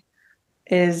functioning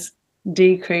is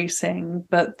decreasing,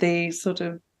 but the sort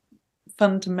of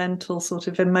fundamental sort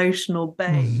of emotional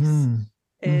base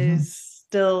is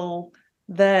still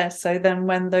there. So then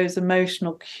when those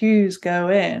emotional cues go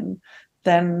in,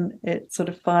 then it sort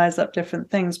of fires up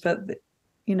different things. But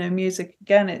music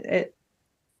again, it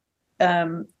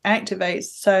activates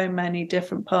so many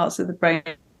different parts of the brain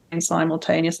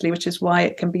simultaneously, which is why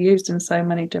it can be used in so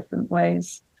many different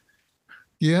ways.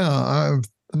 Yeah,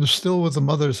 I'm still with the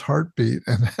mother's heartbeat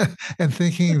and and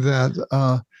thinking that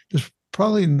there's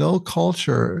probably no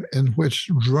culture in which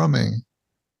drumming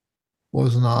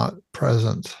was not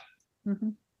present.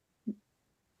 Mm-hmm.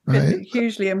 Right?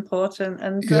 Hugely important,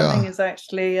 and drumming Yeah. is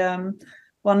actually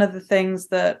one of the things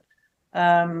that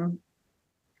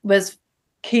was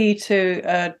key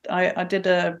to. I did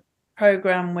a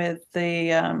program with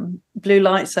the Blue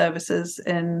Light Services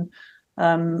in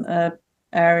a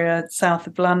area south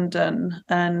of London,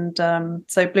 and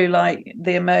so Blue Light,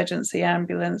 the emergency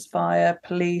ambulance, fire,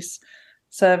 police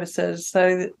services,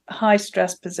 so high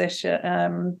stress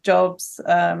position jobs,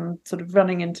 sort of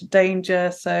running into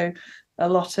danger. So a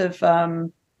lot of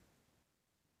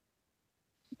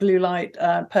blue light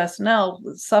personnel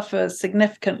suffer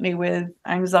significantly with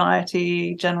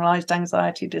anxiety, generalized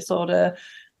anxiety disorder,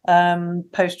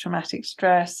 post-traumatic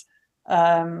stress,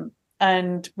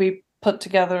 and we put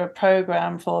together a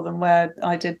program for them where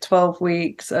I did 12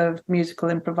 weeks of musical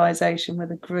improvisation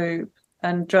with a group,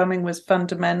 and drumming was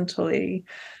fundamentally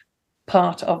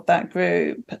part of that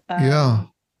group. Yeah.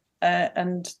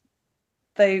 And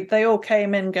they all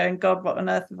came in going, God, what on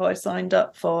earth have I signed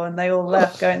up for? And they all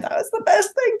left going, that was the best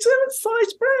thing since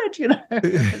sliced bread, you know.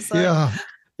 It's like,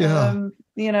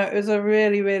 it was a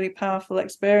really, really powerful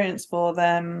experience for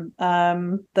them,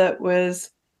 that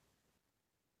was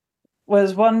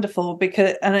wonderful,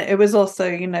 because, and it was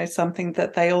also, something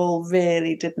that they all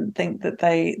really didn't think that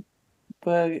they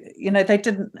were, they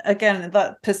didn't, again,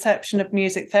 that perception of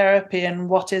music therapy and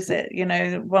what is it,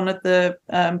 one of the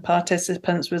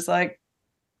participants was like,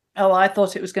 oh, I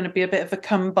thought it was going to be a bit of a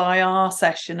come by our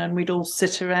session and we'd all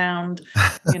sit around,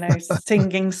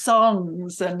 singing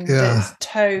songs, and it's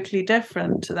totally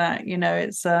different to that.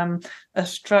 It's a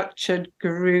structured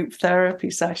group therapy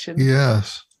session.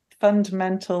 Yes.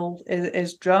 Fundamental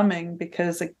is drumming,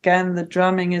 because again, the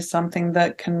drumming is something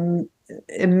that can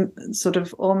sort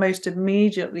of almost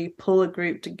immediately pull a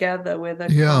group together with a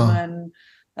common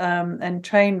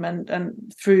entrainment, and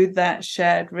through that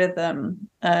shared rhythm,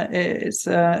 it's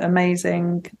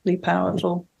amazingly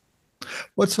powerful.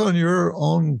 What's on your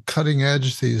own cutting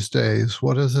edge these days?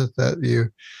 What is it that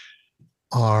you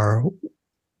are,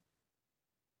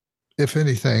 if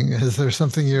anything, is there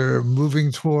something you're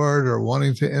moving toward or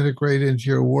wanting to integrate into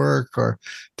your work or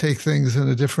take things in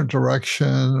a different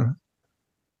direction?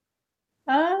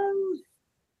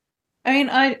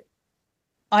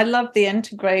 I love the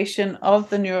integration of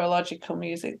the neurological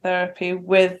music therapy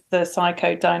with the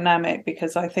psychodynamic,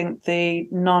 because I think the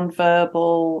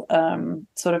nonverbal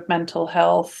sort of mental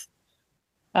health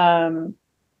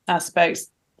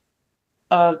aspects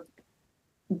are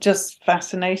just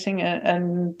fascinating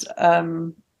and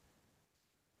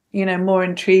more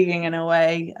intriguing in a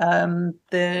way.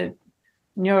 The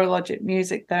neurologic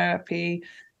music therapy,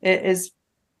 it is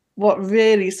what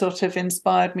really sort of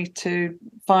inspired me to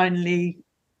finally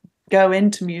go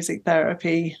into music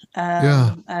therapy.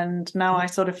 And now I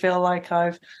sort of feel like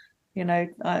I've,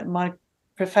 my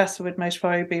professor would most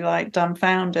probably be like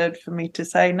dumbfounded for me to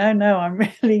say, no, I'm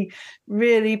really,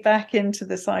 really back into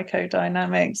the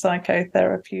psychodynamic,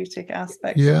 psychotherapeutic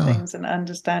aspects of things and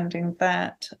understanding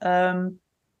that. And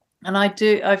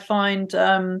I find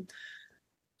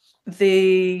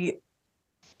the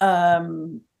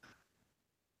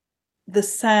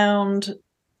sound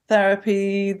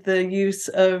therapy, the use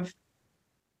of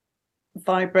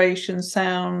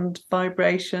sound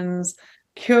vibrations,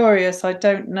 curious. I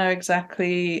don't know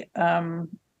exactly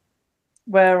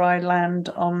where I land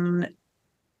on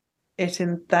it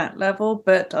in that level,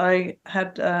 but I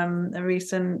had a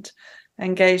recent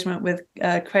engagement with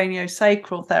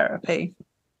craniosacral therapy,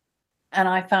 and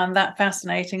I found that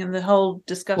fascinating. And the whole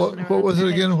discussion. What was it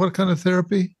again? What kind of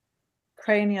therapy?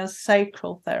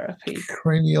 Craniosacral therapy.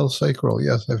 Craniosacral.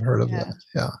 Yes, I've heard of that.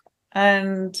 Yeah.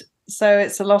 And so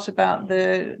it's a lot about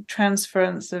the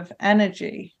transference of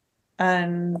energy.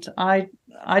 And I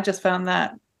just found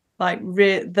that like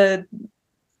I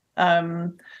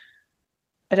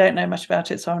don't know much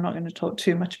about it, so I'm not going to talk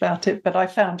too much about it, but I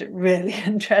found it really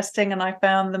interesting. And I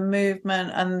found the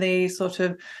movement and the sort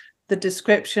of the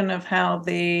description of how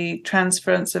the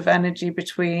transference of energy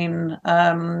between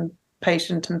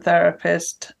patient and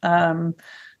therapist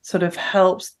sort of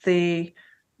helps the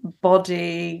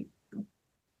body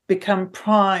become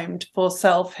primed for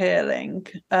self-healing,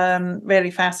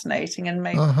 really fascinating, and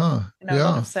made a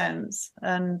lot of sense.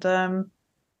 And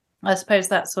I suppose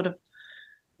that sort of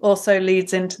also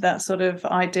leads into that sort of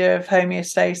idea of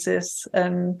homeostasis.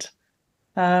 And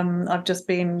I've just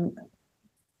been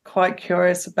quite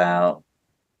curious about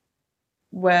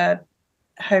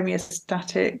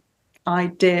homeostatic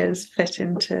ideas fit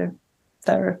into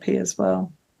therapy as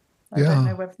well. I don't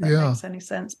know whether that makes any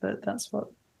sense, but that's what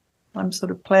I'm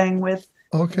sort of playing with.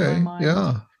 Okay. In my mind.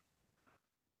 Yeah.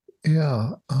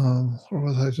 Yeah. Where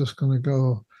was I just going to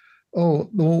go? Oh,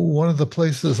 one of the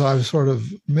places I've sort of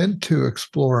meant to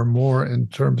explore more in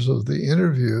terms of the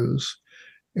interviews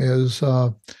is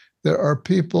there are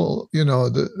people,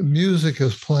 the music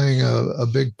is playing a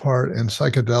big part in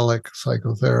psychedelic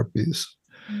psychotherapies,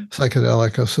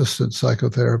 psychedelic assisted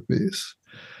psychotherapies.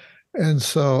 And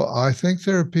so I think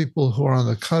there are people who are on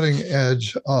the cutting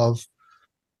edge of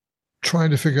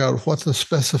trying to figure out what the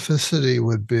specificity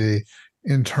would be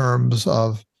in terms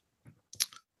of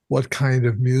what kind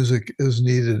of music is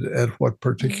needed at what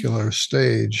particular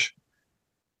stage.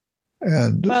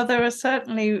 And well, there are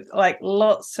certainly like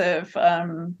lots of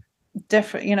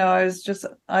different,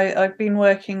 I've been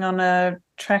working on a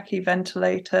trachea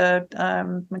ventilator,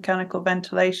 mechanical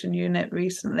ventilation unit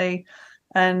recently.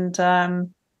 And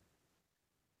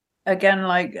again,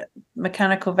 like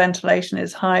mechanical ventilation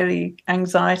is highly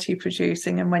anxiety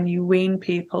producing. And when you wean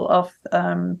people off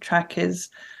tracheas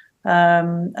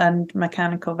and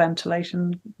mechanical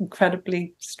ventilation,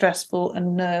 incredibly stressful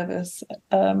and nervous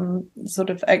sort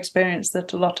of experience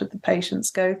that a lot of the patients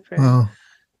go through. Wow.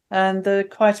 And there are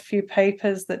quite a few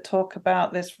papers that talk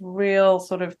about this real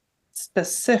sort of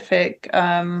specific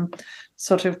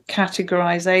sort of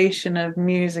categorization of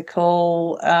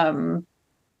musical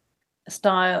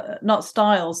style, not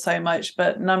styles so much,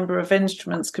 but number of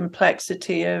instruments,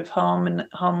 complexity of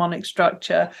harmonic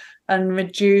structure, and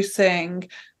reducing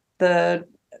the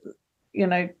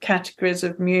categories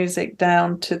of music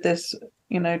down to this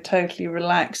totally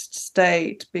relaxed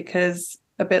state, because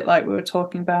a bit like we were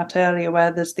talking about earlier,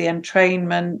 where there's the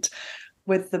entrainment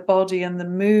with the body and the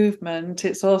movement,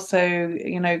 it's also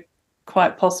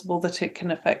quite possible that it can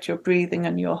affect your breathing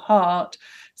and your heart.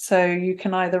 So you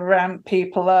can either ramp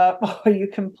people up or you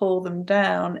can pull them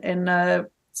down in a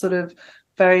sort of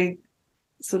very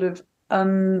sort of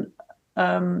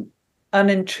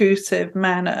unintrusive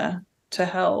manner to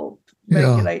help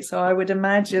regulate. So I would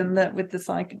imagine that with the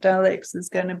psychedelics, there's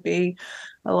going to be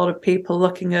a lot of people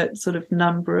looking at sort of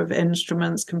number of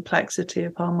instruments, complexity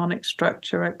of harmonic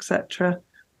structure, etc.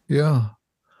 Yeah.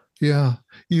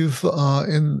 You've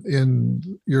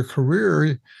in your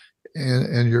career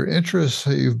and your interests,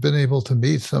 you've been able to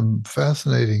meet some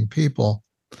fascinating people.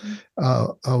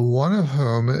 One of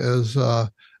whom is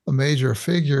a major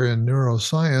figure in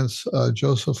neuroscience,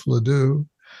 Joseph Ledoux,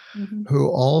 who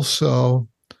also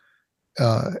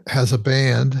has a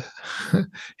band.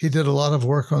 He did a lot of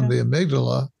work on the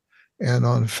amygdala and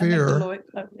on fear.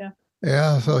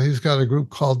 So he's got a group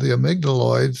called the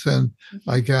Amygdaloids, and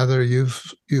I gather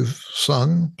you've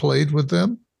played with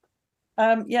them.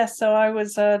 Yes, so I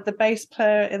was the bass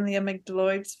player in the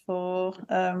Amygdaloids for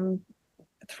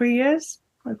 3 years.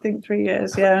 I think 3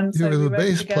 years, yeah. And you were the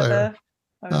bass player.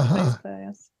 I was the bass player,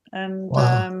 yes.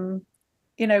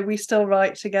 And we still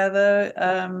write together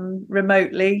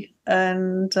remotely,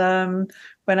 and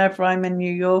whenever I'm in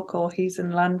New York or he's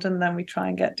in London, then we try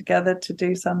and get together to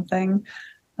do something.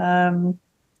 So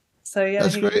yeah,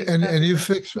 that's great. And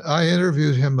I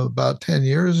interviewed him about 10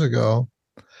 years ago,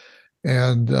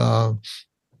 and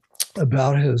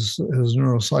about his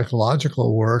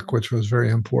neuropsychological work, which was very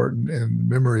important in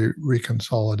memory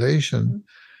reconsolidation.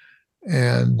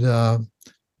 And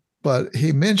but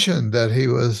he mentioned that he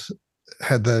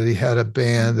had a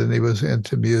band and he was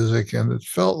into music, and it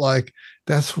felt like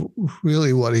that's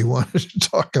really what he wanted to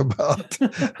talk about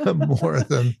more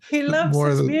than he loves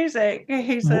his music.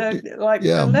 He's a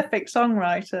prolific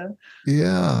songwriter.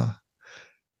 Yeah.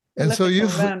 And so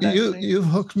you've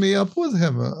hooked me up with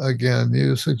him again.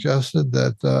 You suggested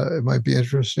that it might be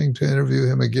interesting to interview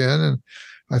him again, and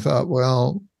I thought,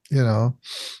 well,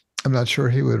 I'm not sure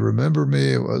he would remember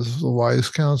me. It was the Wise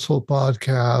Counsel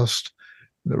podcast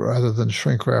rather than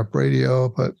Shrink Rap Radio,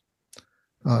 but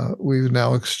we've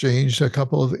now exchanged a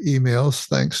couple of emails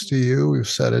thanks to you. We've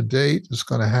set a date. It's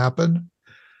going to happen.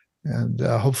 And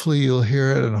hopefully you'll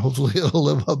hear it, and hopefully it'll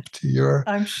live up to your...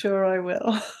 I'm sure I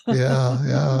will.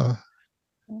 Yeah.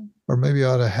 Or maybe I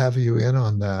ought to have you in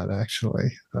on that,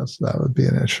 actually. That would be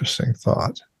an interesting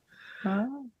thought.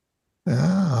 Oh.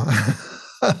 Yeah.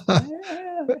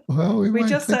 Well, we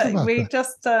just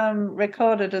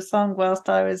recorded a song whilst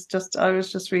I was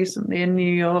just recently in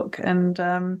New York, and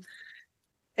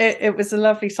it was a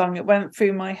lovely song. It went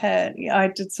through my head. I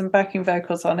did some backing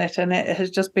vocals on it, and it has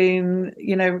just been,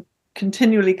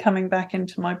 continually coming back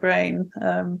into my brain,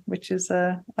 which is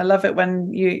I love it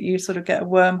when you sort of get a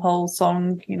wormhole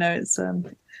song. It's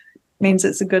means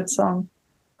it's a good song.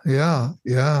 Yeah.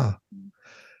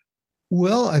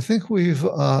 Well, I think we've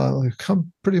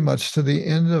come pretty much to the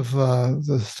end of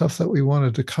the stuff that we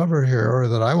wanted to cover here, or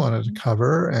that I wanted to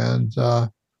cover. And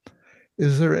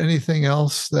is there anything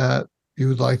else that you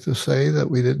would like to say that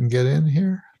we didn't get in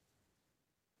here?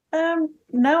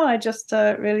 No, I just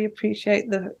really appreciate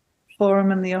the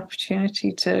forum and the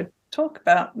opportunity to talk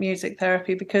about music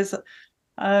therapy, because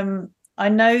I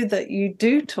know that you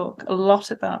do talk a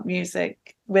lot about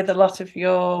music with a lot of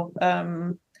your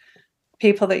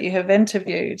people that you have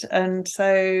interviewed, and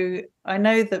so I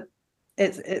know that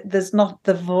there's not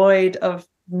the void of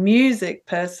music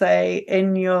per se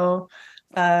in your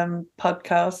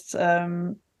podcasts.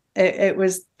 It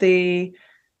was the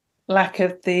lack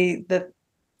of the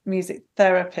music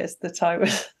therapist that I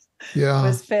was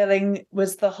feeling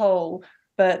was the whole.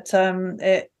 But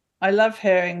I love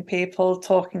hearing people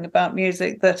talking about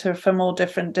music that are from all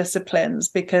different disciplines,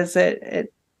 because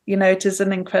it is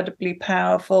an incredibly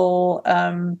powerful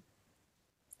and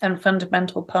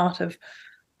fundamental part of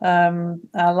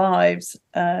our lives.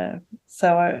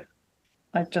 So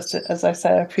I just, as I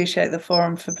say, appreciate the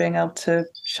forum for being able to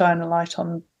shine a light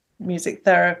on music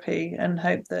therapy, and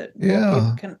hope that more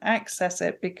people can access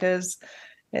it, because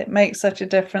it makes such a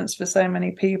difference for so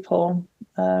many people.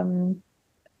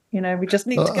 We just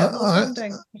need to get more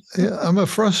funding. I'm a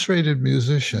frustrated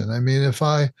musician. I mean, if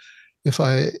I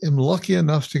am lucky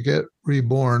enough to get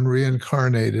reborn,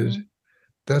 reincarnated,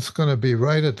 that's going to be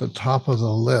right at the top of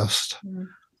the list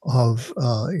of,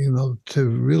 to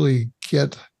really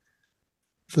get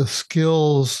the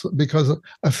skills, because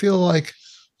I feel like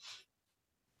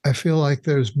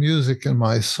there's music in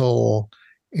my soul,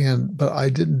 but I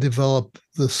didn't develop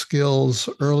the skills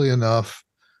early enough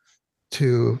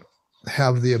to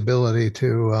have the ability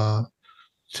to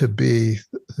be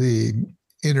the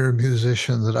inner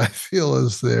musician that I feel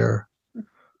is there.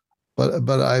 But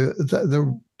there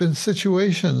have been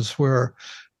situations where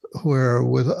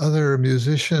with other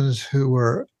musicians who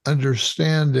were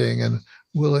understanding and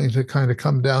willing to kind of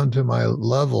come down to my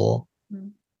level,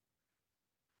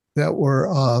 that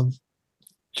were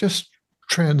just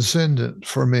transcendent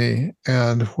for me,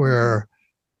 and where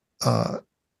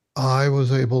I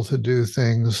was able to do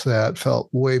things that felt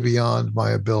way beyond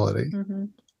my ability.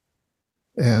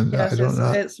 And yes, I don't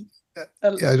know. It's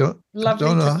lovely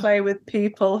to play with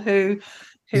people who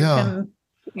can,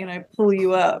 pull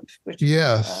you up. Which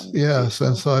yes.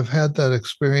 And so I've had that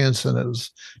experience, and it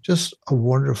was just a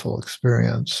wonderful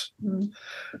experience.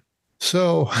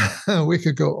 So we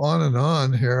could go on and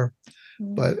on here,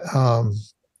 but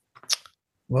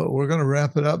well, we're going to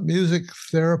wrap it up. Music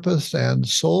therapist and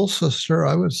soul sister,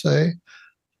 I would say,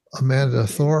 Amanda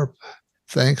Thorpe,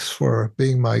 thanks for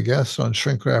being my guest on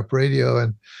Shrink Rap Radio,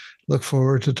 and look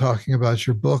forward to talking about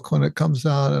your book when it comes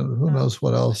out, and who knows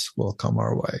what else will come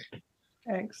our way.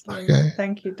 Excellent. Okay.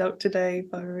 Thank you, Dr. Dave.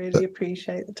 I really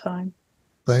appreciate the time.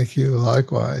 Thank you.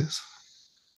 Likewise.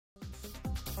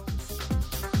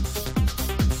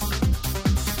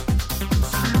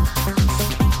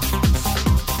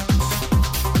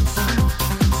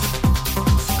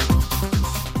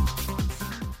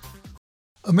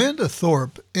 Amanda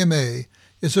Thorpe, M.A.,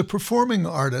 is a performing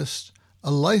artist,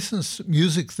 a licensed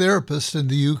music therapist in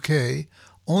the UK,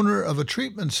 owner of a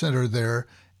treatment center there,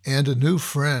 and a new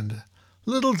friend.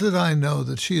 Little did I know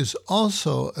that she is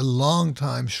also a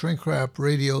longtime Shrink Rap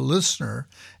Radio listener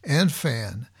and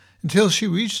fan, until she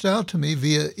reached out to me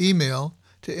via email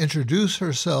to introduce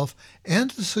herself and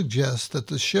to suggest that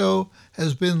the show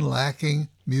has been lacking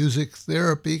music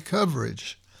therapy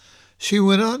coverage. She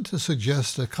went on to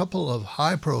suggest a couple of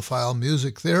high-profile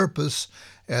music therapists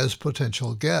as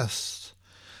potential guests.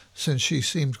 Since she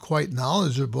seemed quite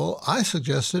knowledgeable, I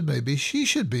suggested maybe she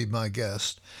should be my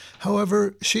guest.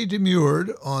 However, she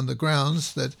demurred on the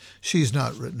grounds that she's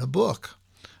not written a book.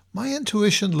 My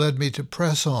intuition led me to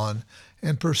press on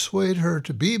and persuade her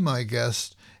to be my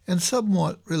guest, and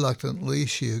somewhat reluctantly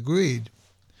she agreed.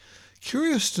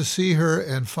 Curious to see her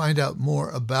and find out more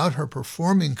about her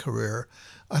performing career,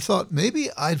 I thought maybe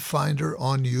I'd find her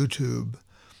on YouTube.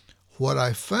 What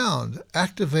I found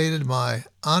activated my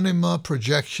anima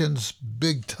projections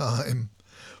big time.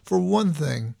 For one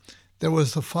thing, there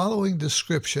was the following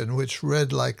description which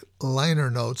read like liner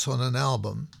notes on an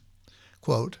album.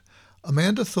 Quote,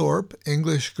 Amanda Thorpe,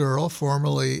 English girl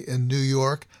formerly in New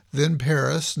York, then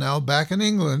Paris, now back in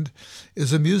England,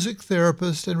 is a music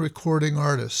therapist and recording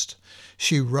artist.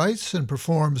 She writes and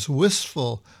performs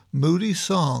wistful, moody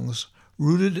songs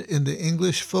rooted in the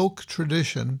English folk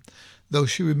tradition, though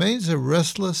she remains a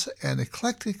restless and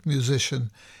eclectic musician,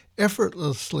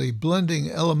 effortlessly blending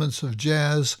elements of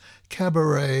jazz,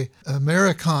 cabaret,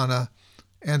 Americana,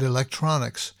 and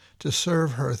electronics to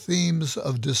serve her themes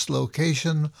of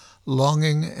dislocation,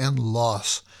 longing, and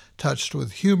loss, touched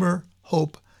with humor,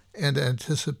 hope, and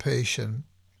anticipation."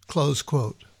 Close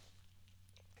quote.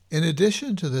 In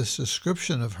addition to this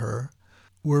description of her,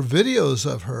 were videos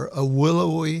of her, a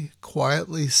willowy,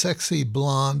 quietly sexy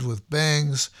blonde with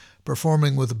bangs,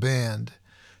 performing with a band.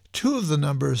 Two of the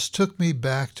numbers took me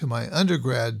back to my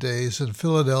undergrad days in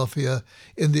Philadelphia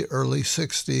in the early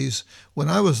 60s when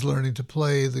I was learning to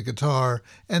play the guitar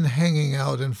and hanging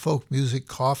out in folk music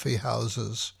coffee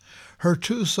houses. Her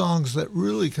two songs that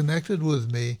really connected with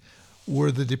me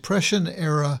were the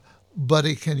Depression-era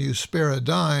 "Buddy, Can You Spare a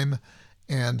Dime"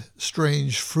 and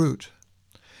 "Strange Fruit,"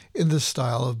 in the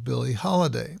style of Billie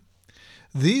Holiday.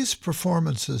 These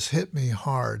performances hit me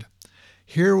hard.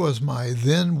 Here was my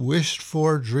then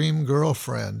wished-for dream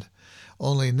girlfriend,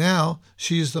 only now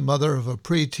she's the mother of a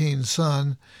preteen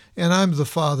son, and I'm the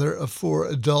father of 4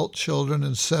 adult children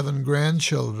and 7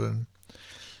 grandchildren.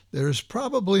 There's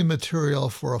probably material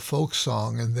for a folk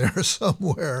song in there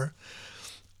somewhere.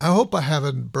 I hope I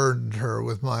haven't burdened her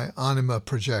with my anima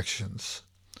projections.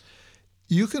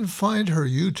 You can find her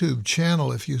YouTube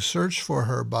channel if you search for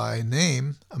her by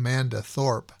name, Amanda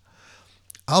Thorpe.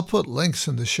 I'll put links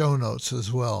in the show notes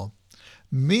as well.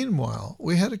 Meanwhile,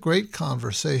 we had a great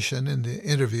conversation in the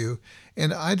interview,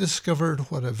 and I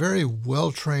discovered what a very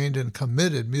well-trained and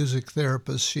committed music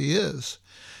therapist she is.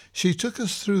 She took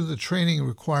us through the training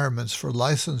requirements for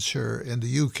licensure in the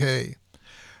UK.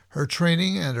 Her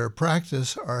training and her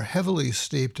practice are heavily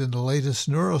steeped in the latest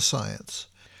neuroscience.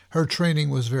 Her training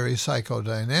was very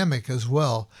psychodynamic as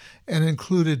well and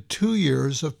included 2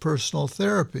 years of personal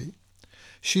therapy.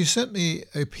 She sent me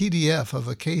a PDF of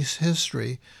a case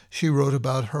history she wrote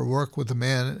about her work with a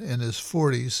man in his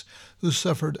 40s who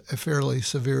suffered a fairly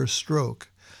severe stroke.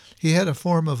 He had a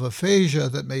form of aphasia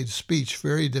that made speech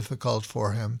very difficult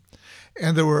for him,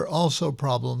 and there were also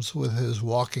problems with his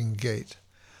walking gait.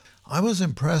 I was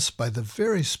impressed by the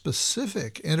very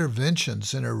specific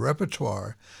interventions in her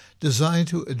repertoire designed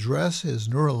to address his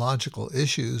neurological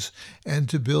issues and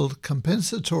to build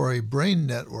compensatory brain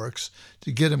networks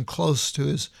to get him close to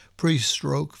his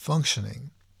pre-stroke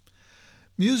functioning.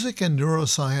 Music and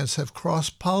neuroscience have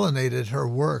cross-pollinated her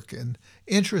work in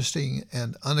interesting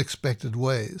and unexpected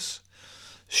ways.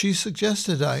 She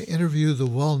suggested I interview the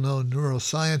well-known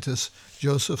neuroscientist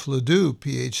Joseph Ledoux,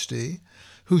 Ph.D.,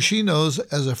 who she knows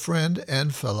as a friend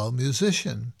and fellow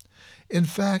musician. In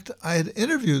fact, I had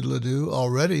interviewed Ledoux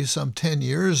already some 10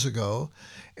 years ago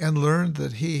and learned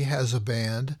that he has a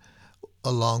band,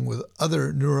 along with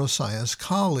other neuroscience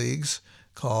colleagues,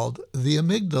 called the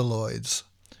Amygdaloids.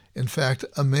 In fact,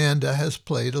 Amanda has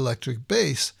played electric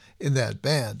bass in that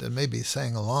band and maybe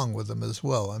sang along with them as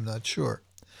well, I'm not sure.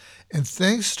 And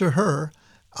thanks to her,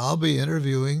 I'll be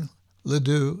interviewing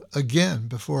Ledoux again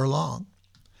before long.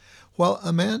 While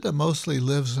Amanda mostly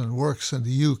lives and works in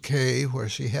the UK, where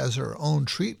she has her own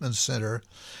treatment center,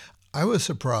 I was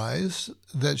surprised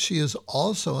that she is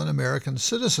also an American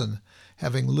citizen,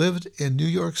 having lived in New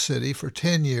York City for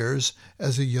 10 years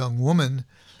as a young woman,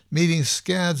 meeting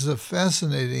scads of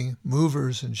fascinating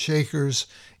movers and shakers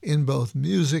in both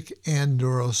music and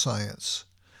neuroscience.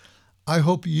 I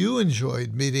hope you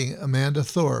enjoyed meeting Amanda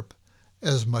Thorpe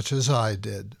as much as I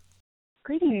did.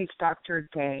 Greetings, Dr.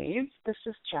 Dave. This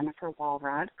is Jennifer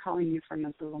Walrod calling you from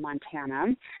Missoula,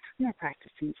 Montana. I'm a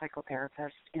practicing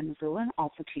psychotherapist in Missoula and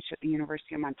also teach at the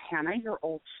University of Montana, your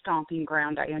old stomping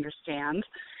ground, I understand.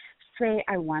 Today,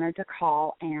 I wanted to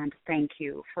call and thank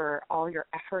you for all your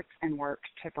efforts and work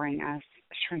to bring us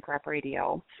Shrink Rap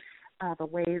Radio. The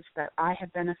ways that I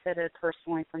have benefited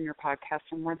personally from your podcast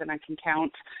are more than I can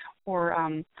count or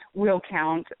will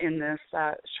count in this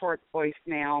short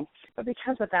voicemail. But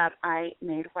because of that, I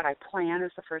made what I plan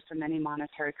is the first of many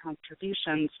monetary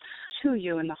contributions to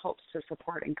you in the hopes to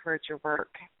support and encourage your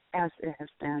work, as it has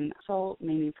been so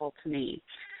meaningful to me.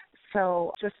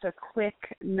 So just a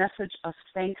quick message of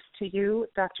thanks to you,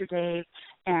 Dr. Dave,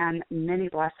 and many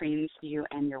blessings to you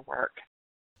and your work.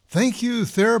 Thank you,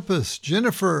 therapist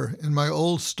Jennifer, in my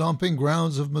old stomping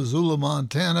grounds of Missoula,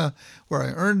 Montana, where I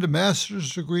earned a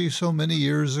master's degree so many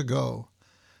years ago.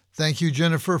 Thank you,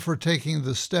 Jennifer, for taking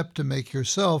the step to make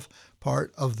yourself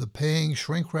part of the paying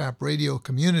Shrink Rap Radio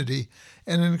community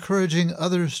and encouraging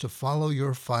others to follow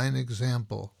your fine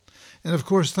example. And of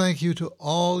course, thank you to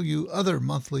all you other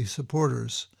monthly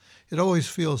supporters. It always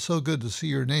feels so good to see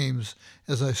your names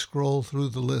as I scroll through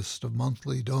the list of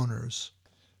monthly donors.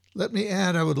 Let me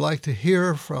add, I would like to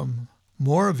hear from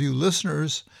more of you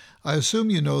listeners. I assume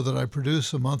you know that I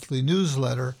produce a monthly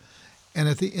newsletter, and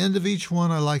at the end of each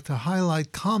one, I like to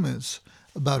highlight comments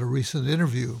about a recent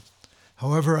interview.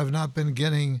 However, I've not been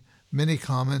getting many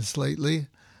comments lately.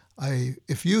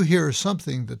 If you hear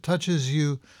something that touches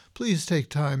you, please take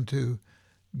time to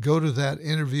go to that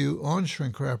interview on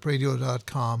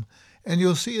shrinkwrapradio.com, and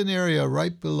you'll see an area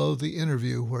right below the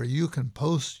interview where you can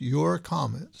post your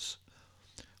comments.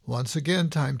 Once again,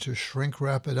 time to shrink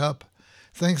wrap it up.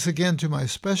 Thanks again to my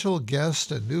special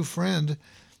guest and new friend,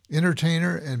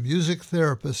 entertainer and music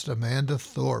therapist Amanda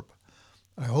Thorpe.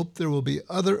 I hope there will be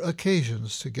other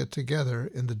occasions to get together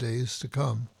in the days to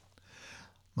come.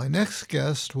 My next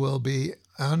guest will be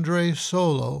Andre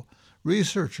Solo,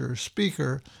 researcher,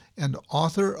 speaker, and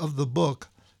author of the book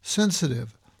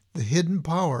Sensitive, The Hidden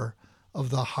Power of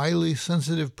the Highly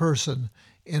Sensitive Person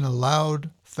in a Loud,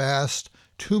 Fast,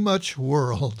 Too Much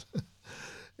World.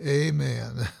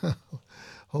 Amen.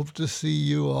 Hope to see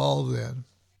you all then.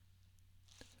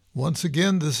 Once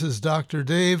again, this is Dr.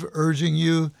 Dave urging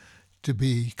you to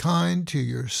be kind to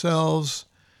yourselves,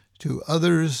 to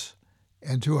others,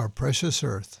 and to our precious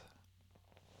earth.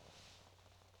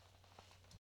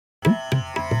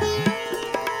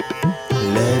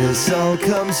 Let us all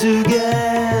come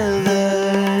together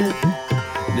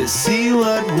to see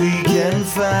what we can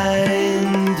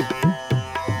find.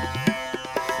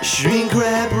 Shrink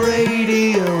Wrap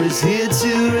Radio is here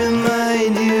to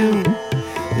remind you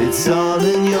it's all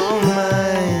in your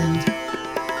mind.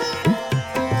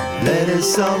 Let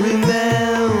us all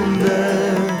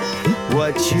remember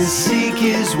what you seek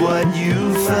is what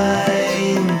you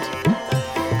find.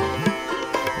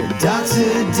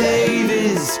 Dr. Dave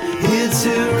is here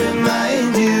to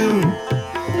remind you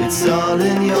it's all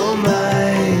in your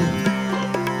mind.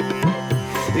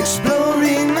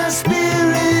 Exploring our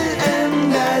spirit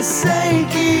and our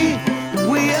psyche,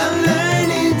 we are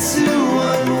learning to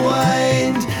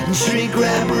unwind. And Shrink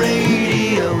Wrap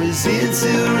Radio is here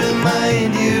to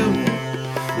remind you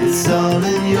it's all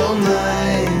in your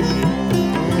mind.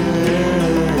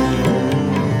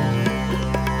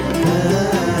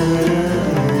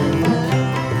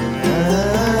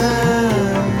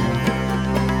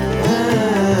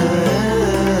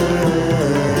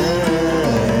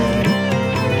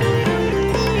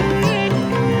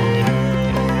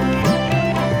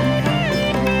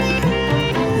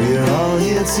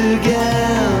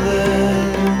 Together,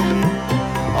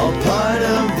 all part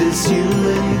of this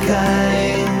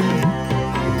humankind.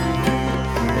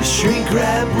 Shrink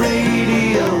Wrap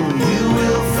Radio, you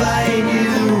will find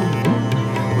you.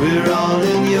 We're all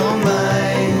in your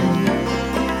mind.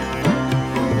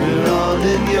 We're all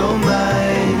in your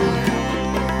mind.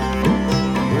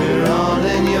 We're all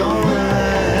in your mind.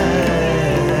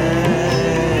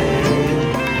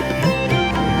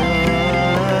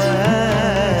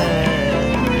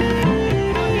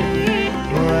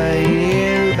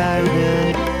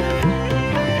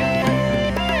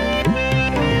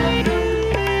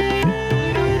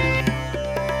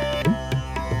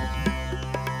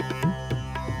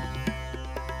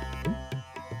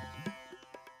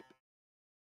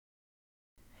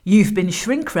 You've been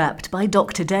shrink-wrapped by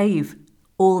Dr. Dave.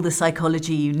 All the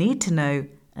psychology you need to know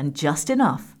and just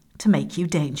enough to make you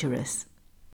dangerous.